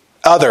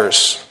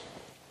others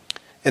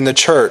in the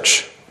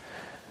church.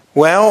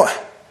 Well,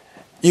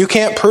 you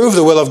can't prove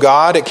the will of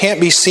God. It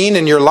can't be seen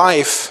in your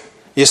life,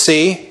 you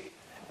see,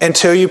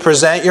 until you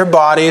present your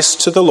bodies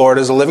to the Lord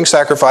as a living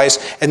sacrifice,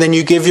 and then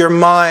you give your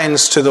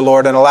minds to the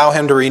Lord and allow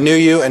him to renew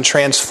you and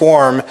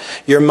transform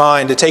your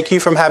mind, to take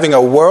you from having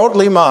a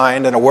worldly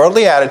mind and a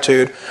worldly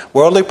attitude,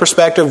 worldly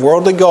perspective,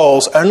 worldly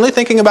goals, only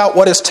thinking about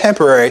what is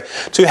temporary,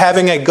 to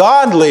having a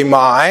godly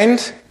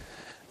mind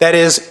that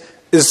is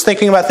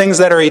thinking about things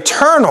that are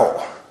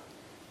eternal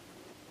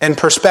in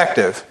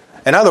perspective.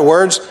 In other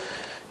words,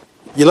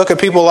 you look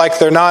at people like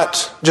they're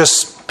not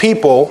just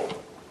people,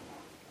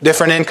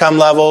 different income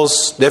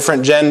levels,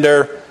 different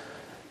gender,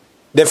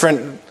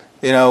 different,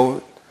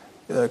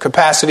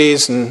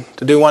 capacities and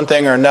to do one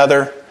thing or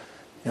another.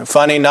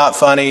 Funny, not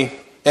funny,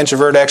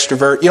 introvert,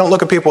 extrovert. You don't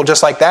look at people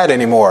just like that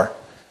anymore.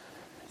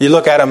 You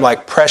look at them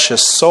like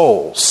precious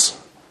souls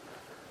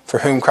for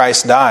whom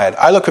Christ died.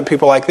 I look at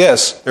people like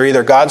this. They're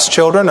either God's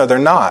children or they're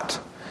not.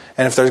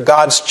 And if they're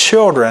God's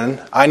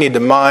children, I need to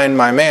mind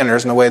my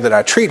manners in the way that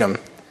I treat them,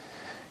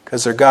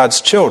 because they're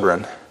God's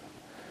children.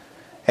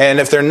 And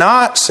if they're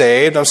not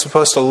saved, I'm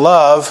supposed to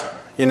love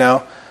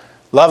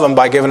them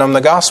by giving them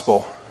the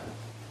gospel,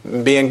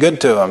 being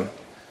good to them,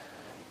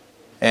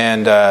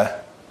 and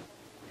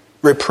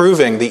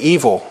reproving the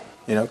evil,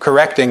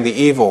 correcting the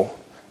evil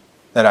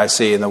that I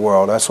see in the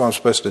world. That's what I'm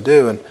supposed to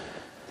do. And,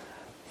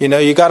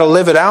 you got to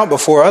live it out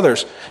before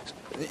others.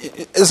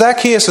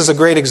 Zacchaeus is a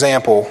great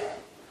example.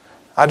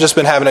 I've just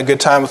been having a good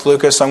time with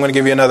Lucas, so I'm going to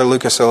give you another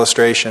Lucas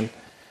illustration.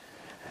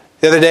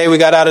 The other day we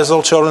got out his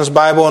little children's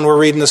Bible and we're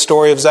reading the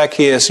story of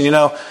Zacchaeus. And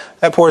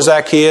that poor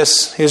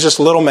Zacchaeus, he was just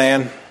a little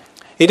man.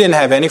 He didn't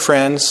have any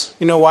friends.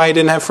 You know why he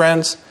didn't have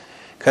friends?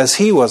 Because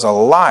he was a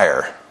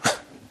liar.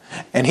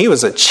 And he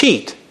was a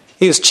cheat.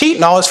 He was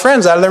cheating all his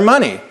friends out of their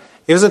money.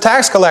 He was a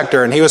tax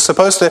collector, and he was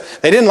supposed to,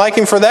 they didn't like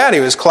him for that. He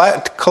was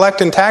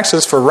collecting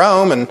taxes for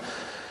Rome,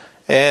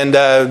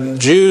 and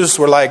Jews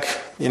were like,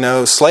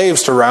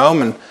 slaves to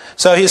Rome. And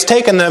so he's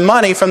taking the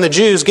money from the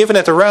Jews, giving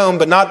it to Rome,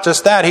 but not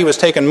just that, he was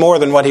taking more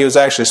than what he was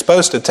actually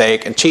supposed to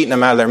take and cheating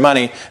them out of their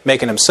money,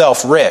 making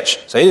himself rich.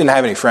 So he didn't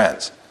have any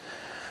friends.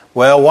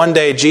 Well, one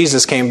day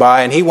Jesus came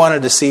by and he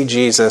wanted to see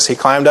Jesus. He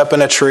climbed up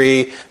in a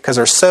tree because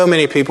there's so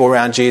many people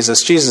around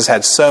Jesus. Jesus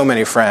had so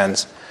many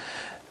friends.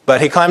 But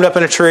he climbed up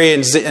in a tree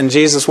and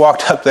Jesus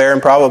walked up there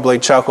and probably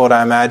chuckled,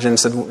 I imagine, and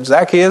said,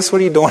 Zacchaeus,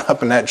 what are you doing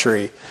up in that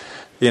tree?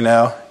 You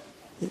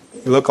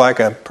look like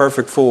a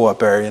perfect fool up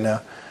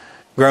there,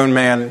 Grown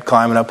man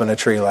climbing up in a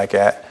tree like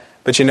that.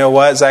 But you know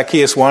what?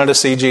 Zacchaeus wanted to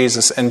see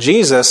Jesus, and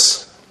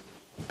Jesus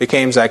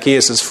became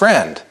Zacchaeus'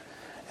 friend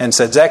and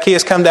said,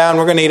 Zacchaeus, come down,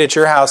 we're going to eat at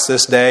your house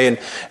this day.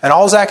 And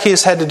all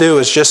Zacchaeus had to do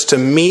was just to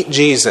meet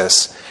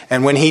Jesus.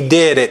 And when he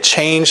did, it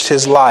changed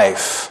his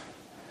life.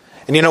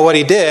 And you know what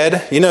he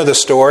did? You know the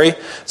story.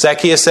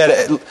 Zacchaeus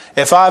said,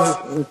 if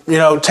I've,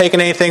 taken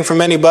anything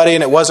from anybody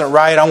and it wasn't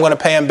right, I'm going to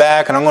pay him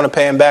back, and I'm going to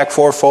pay him back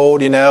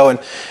fourfold,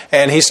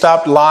 And he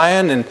stopped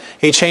lying and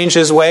he changed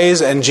his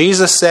ways. And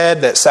Jesus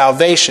said that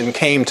salvation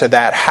came to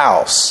that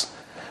house.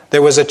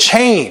 There was a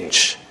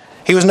change.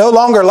 He was no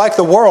longer like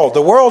the world.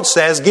 The world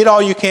says, get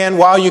all you can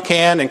while you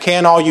can and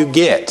can all you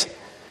get.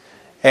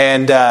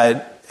 And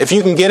if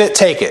you can get it,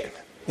 take it.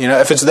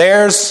 If it's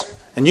theirs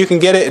and you can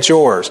get it, it's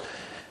yours.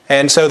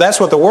 And so that's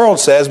what the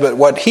world says, but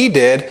what he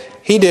did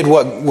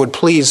what would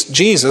please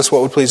Jesus,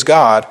 what would please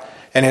God,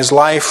 and his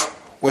life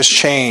was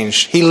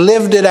changed. He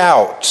lived it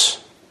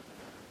out.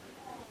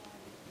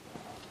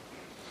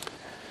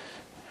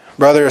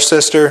 Brother or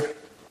sister,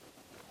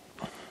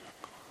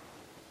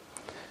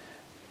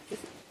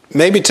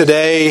 maybe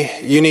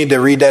today you need to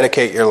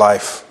rededicate your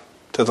life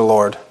to the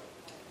Lord.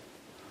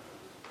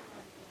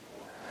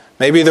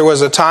 Maybe there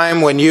was a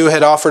time when you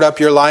had offered up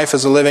your life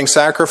as a living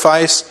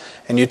sacrifice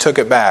and you took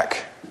it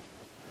back.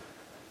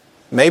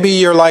 Maybe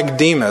you're like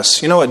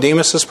Demas. You know what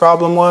Demas's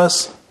problem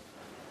was?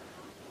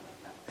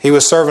 He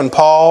was serving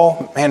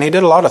Paul. Man, he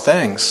did a lot of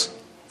things.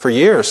 For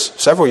years,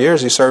 several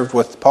years he served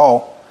with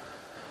Paul.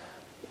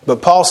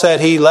 But Paul said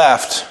he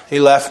left.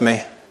 He left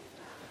me.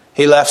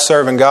 He left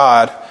serving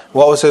God.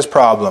 What was his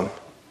problem?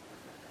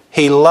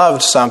 He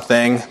loved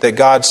something that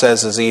God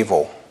says is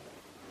evil.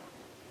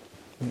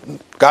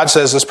 God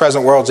says this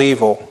present world's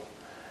evil.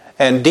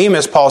 And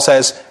Demas, Paul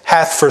says,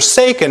 hath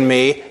forsaken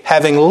me,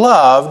 having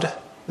loved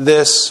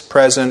this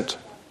present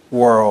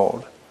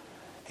world.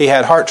 He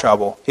had heart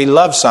trouble. He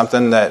loved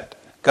something that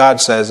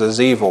God says is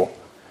evil.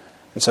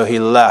 And so he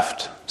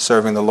left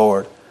serving the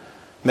Lord.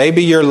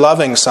 Maybe you're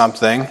loving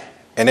something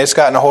and it's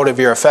gotten a hold of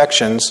your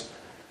affections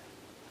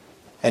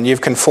and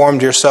you've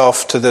conformed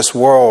yourself to this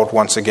world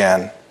once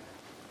again.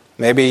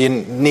 Maybe you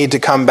need to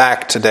come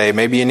back today.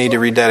 Maybe you need to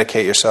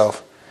rededicate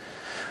yourself.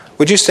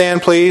 Would you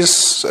stand,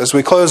 please? As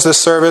we close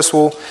this service,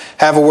 we'll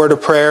have a word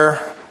of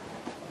prayer.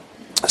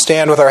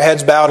 Stand with our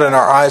heads bowed and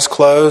our eyes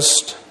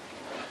closed.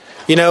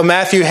 You know,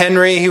 Matthew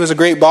Henry, he was a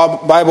great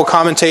Bible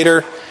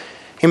commentator.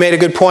 He made a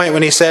good point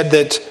when he said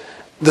that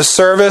the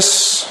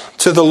service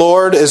to the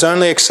Lord is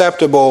only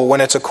acceptable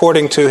when it's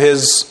according to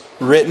His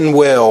written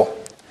will.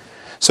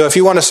 So if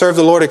you want to serve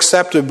the Lord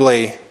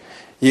acceptably,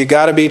 you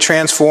got to be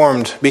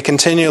transformed, be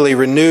continually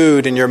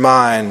renewed in your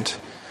mind.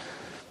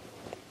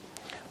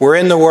 We're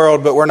in the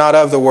world, but we're not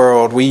of the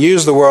world. We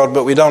use the world,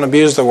 but we don't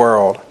abuse the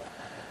world.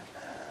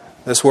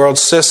 This world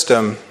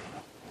system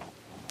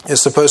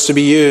is supposed to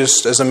be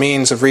used as a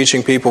means of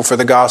reaching people for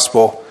the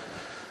gospel,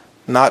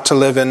 not to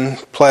live in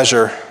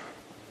pleasure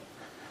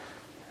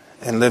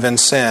and live in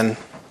sin.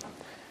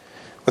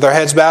 With our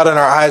heads bowed and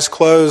our eyes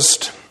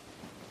closed,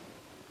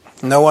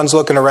 no one's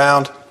looking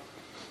around.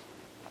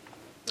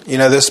 You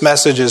know, this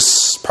message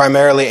is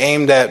primarily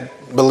aimed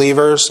at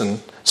believers,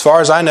 and as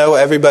far as I know,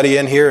 everybody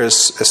in here is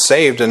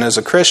saved and is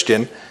a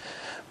Christian.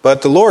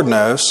 But the Lord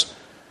knows,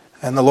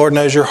 and the Lord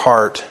knows your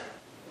heart.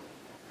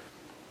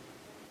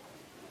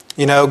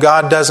 You know,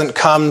 God doesn't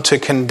come to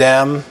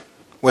condemn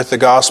with the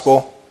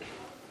gospel.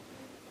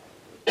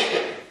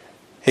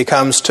 He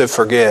comes to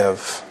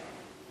forgive.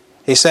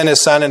 He sent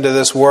His Son into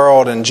this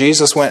world, and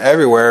Jesus went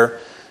everywhere,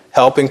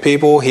 helping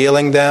people,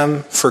 healing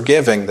them,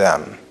 forgiving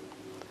them.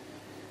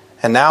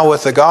 And now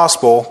with the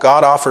gospel,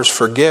 God offers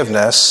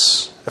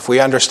forgiveness, if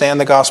we understand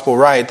the gospel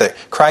right, that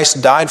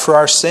Christ died for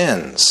our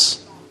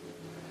sins.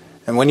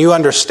 And when you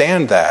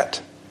understand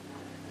that,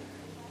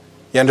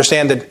 you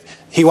understand that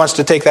He wants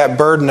to take that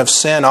burden of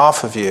sin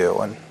off of you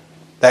and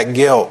that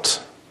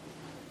guilt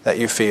that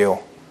you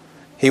feel.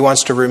 He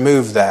wants to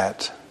remove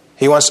that.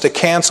 He wants to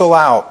cancel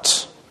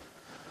out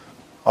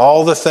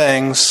all the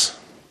things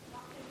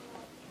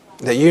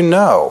that you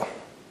know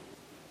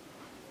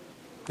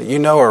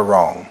are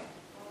wrong.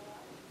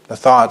 The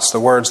thoughts, the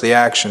words, the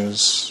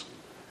actions.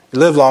 You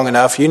live long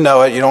enough, you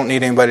know it. You don't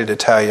need anybody to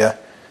tell you.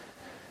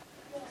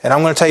 And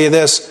I'm going to tell you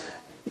this.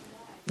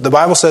 The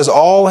Bible says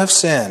all have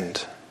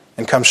sinned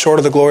and come short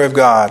of the glory of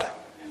God.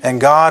 And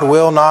God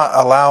will not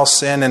allow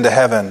sin into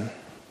heaven.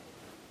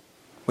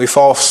 We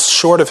fall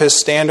short of His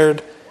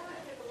standard.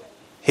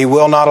 He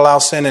will not allow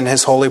sin in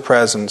His holy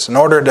presence. In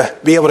order to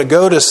be able to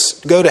go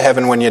to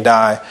heaven when you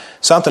die,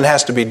 something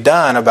has to be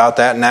done about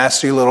that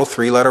nasty little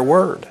 3-letter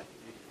word.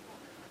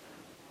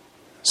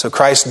 So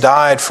Christ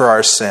died for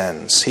our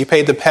sins. He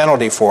paid the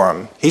penalty for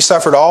them. He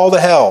suffered all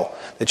the hell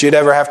that you'd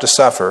ever have to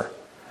suffer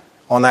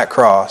on that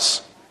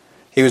cross.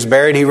 He was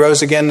buried, He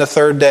rose again the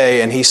third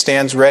day, and He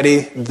stands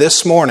ready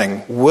this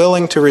morning,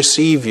 willing to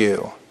receive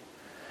you.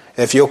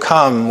 If you'll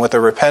come with a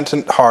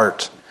repentant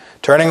heart,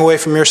 turning away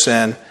from your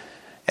sin,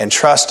 and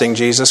trusting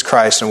Jesus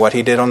Christ and what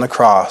He did on the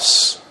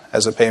cross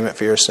as a payment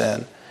for your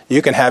sin,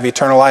 you can have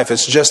eternal life.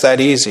 It's just that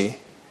easy.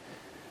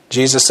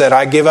 Jesus said,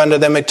 I give unto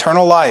them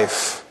eternal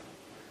life,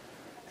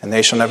 and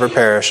they shall never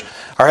perish.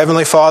 Our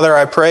Heavenly Father,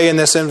 I pray in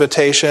this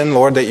invitation,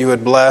 Lord, that You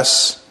would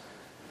bless.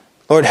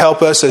 Lord,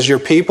 help us as Your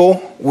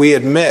people. We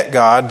admit,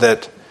 God,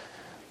 that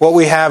what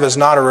we have is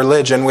not a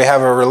religion. We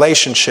have a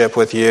relationship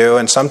with You,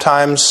 and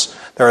sometimes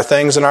there are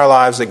things in our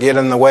lives that get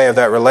in the way of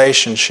that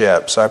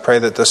relationship. So I pray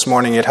that this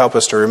morning You'd help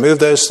us to remove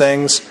those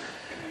things,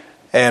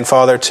 and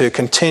Father, to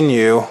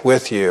continue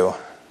with You,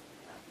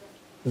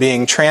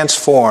 being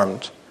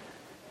transformed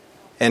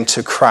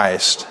into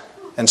Christ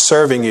and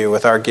serving You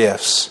with our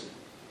gifts.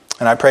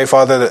 And I pray,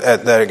 Father,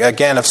 that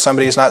again, if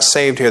somebody is not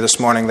saved here this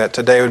morning, that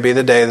today would be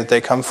the day that they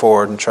come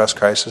forward and trust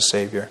Christ as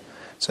Savior.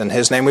 So in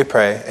His name we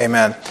pray.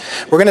 Amen.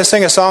 We're going to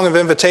sing a song of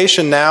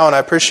invitation now, and I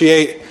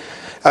appreciate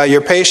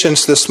your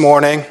patience this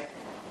morning,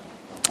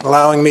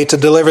 allowing me to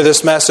deliver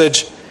this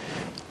message.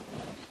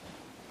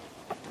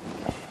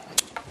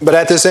 But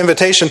at this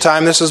invitation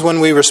time, this is when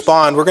we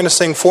respond. We're going to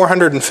sing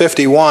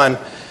 451.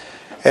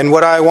 And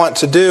what I want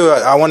to do,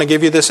 I want to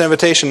give you this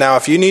invitation now.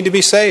 If you need to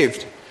be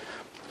saved,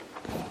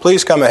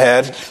 please come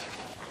ahead.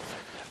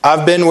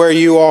 I've been where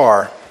you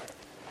are.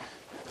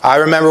 I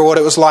remember what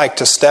it was like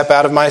to step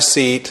out of my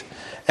seat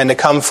and to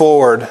come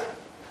forward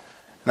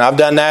And I've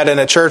done that in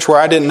a church where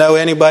I didn't know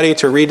anybody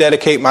to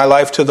rededicate my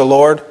life to the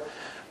Lord.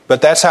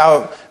 But that's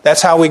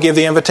how we give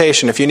the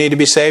invitation. If you need to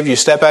be saved, you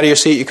step out of your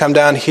seat, you come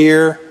down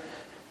here,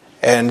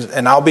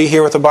 and I'll be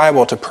here with the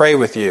Bible to pray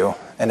with you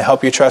and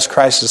help you trust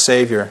Christ as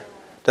Savior.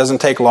 It doesn't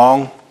take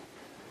long.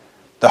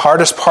 The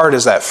hardest part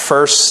is that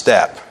first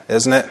step,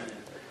 isn't it?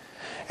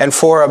 And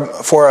for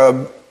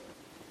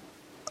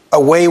a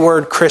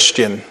wayward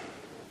Christian,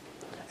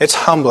 it's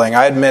humbling.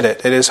 I admit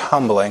it. It is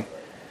humbling.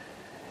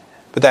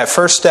 But that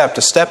first step,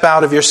 to step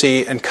out of your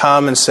seat and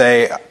come and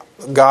say,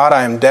 God,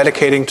 I am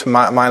dedicating to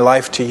my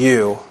life to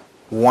you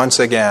once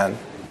again.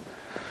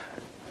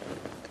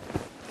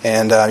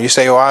 And you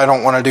say, well, I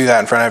don't want to do that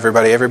in front of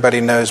everybody.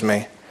 Everybody knows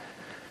me.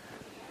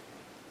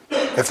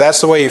 If that's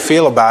the way you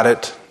feel about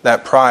it,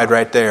 that pride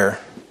right there,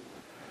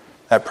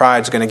 that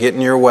pride's going to get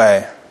in your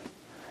way.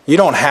 You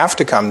don't have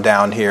to come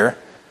down here.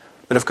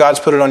 But if God's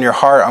put it on your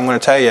heart, I'm going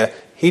to tell you,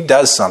 He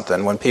does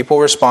something. When people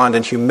respond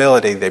in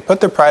humility, they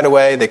put their pride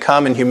away, they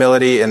come in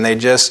humility, and they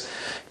just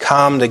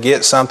come to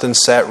get something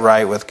set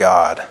right with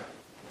God.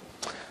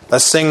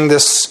 Let's sing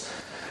this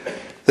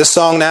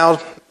song now,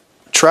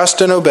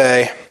 Trust and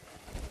Obey.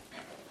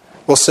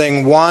 We'll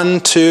sing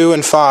 1, 2,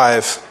 and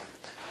 5.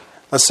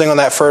 Let's sing on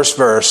that first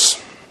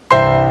verse.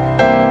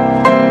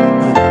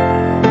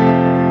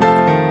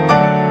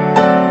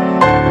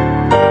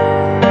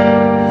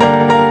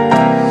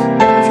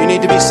 If you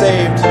need to be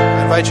saved,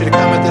 I invite you to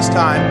come at this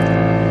time.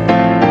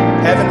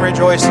 Heaven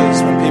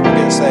rejoices when people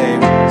get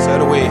saved. So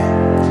do we.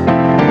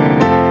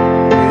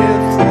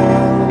 With the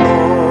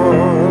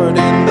Lord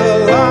in the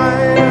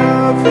light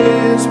of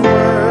His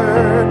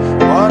word,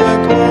 what a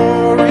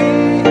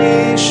glory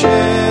He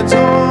sheds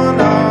on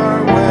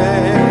our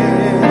way.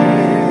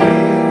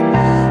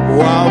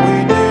 While we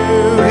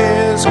do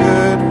His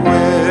good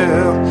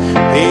will,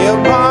 He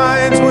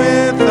abides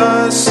with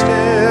us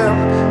still,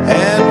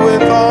 and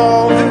with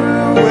all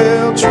who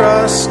will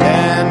trust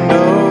and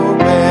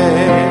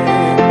obey.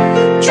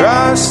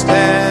 Trust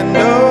and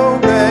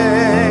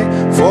obey,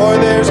 for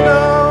there's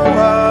no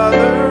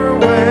other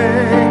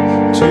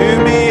way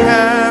to be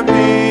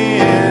happy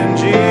in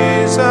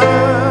Jesus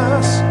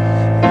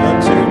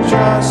but to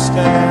trust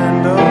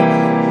and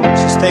obey.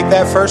 Just take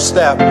that first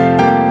step.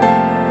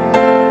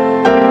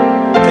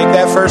 Take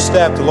that first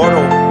step. The Lord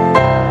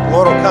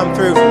will come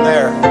through from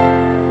there.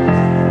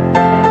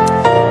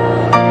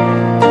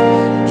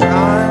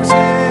 Trust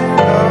and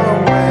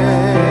obey.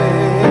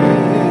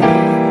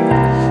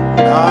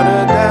 Not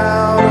a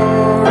doubt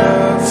or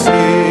a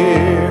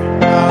fear,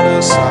 not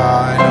a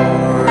sign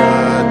or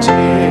a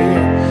tear,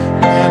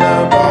 can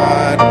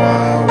abide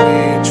while we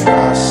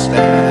trust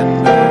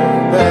and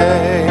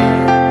obey.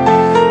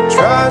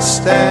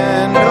 Trust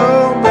and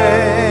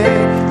obey,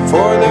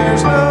 for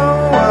there's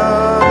no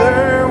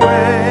other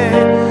way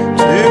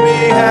to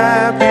be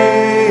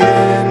happy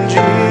in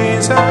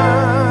Jesus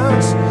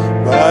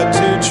but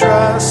to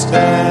trust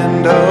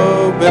and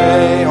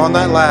obey. On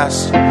that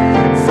last,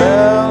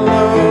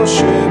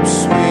 fellowship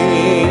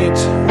sweet,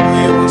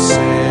 we will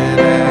sit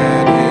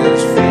at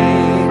His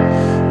feet,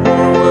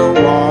 or we'll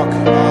walk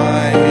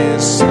by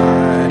His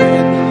side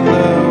in the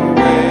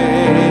way.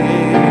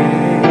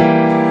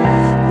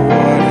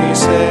 What He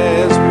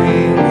says we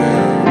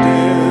will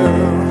do,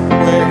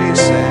 where He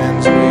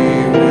sends we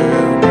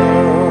will go.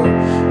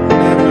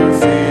 Never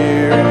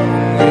fear,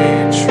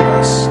 only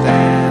trust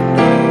and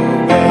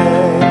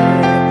obey.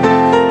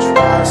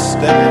 Trust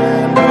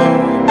and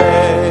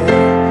obey,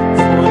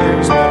 for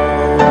there's no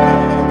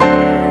other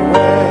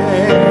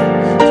way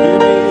to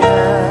be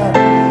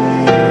happy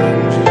in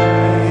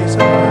Jesus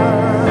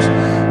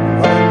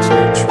but to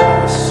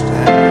trust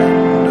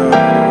and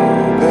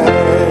obey.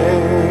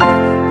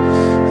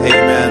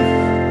 Amen.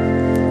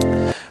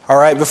 All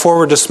right, before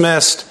we're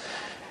dismissed,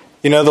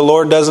 the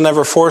Lord doesn't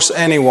ever force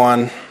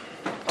anyone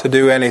to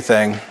do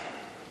anything.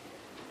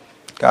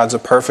 God's a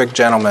perfect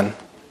gentleman.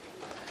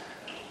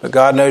 But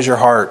God knows your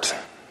heart.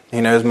 He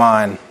knows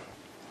mine.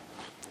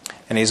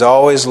 And He's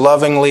always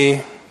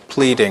lovingly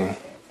pleading,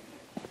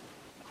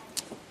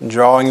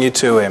 drawing you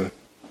to Him.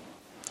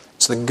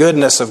 It's the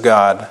goodness of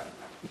God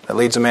that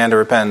leads a man to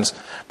repentance.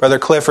 Brother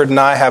Clifford and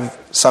I have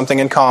something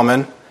in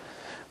common.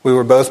 We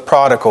were both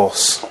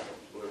prodigals.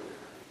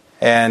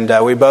 And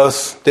we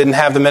both didn't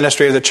have the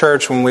ministry of the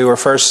church when we were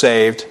first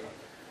saved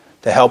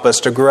to help us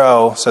to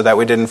grow so that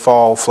we didn't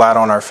fall flat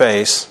on our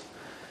face.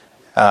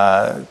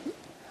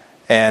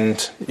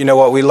 And you know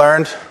what we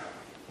learned?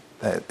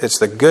 That it's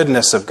the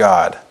goodness of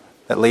God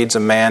that leads a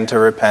man to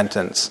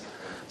repentance.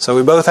 So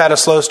we both had a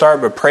slow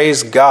start, but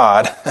praise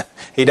God,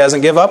 He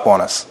doesn't give up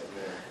on us.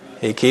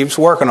 He keeps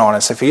working on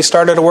us. If He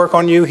started to work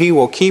on you, He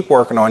will keep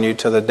working on you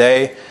to the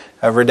day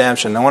of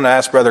redemption. I want to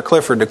ask Brother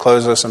Clifford to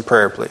close us in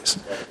prayer, please.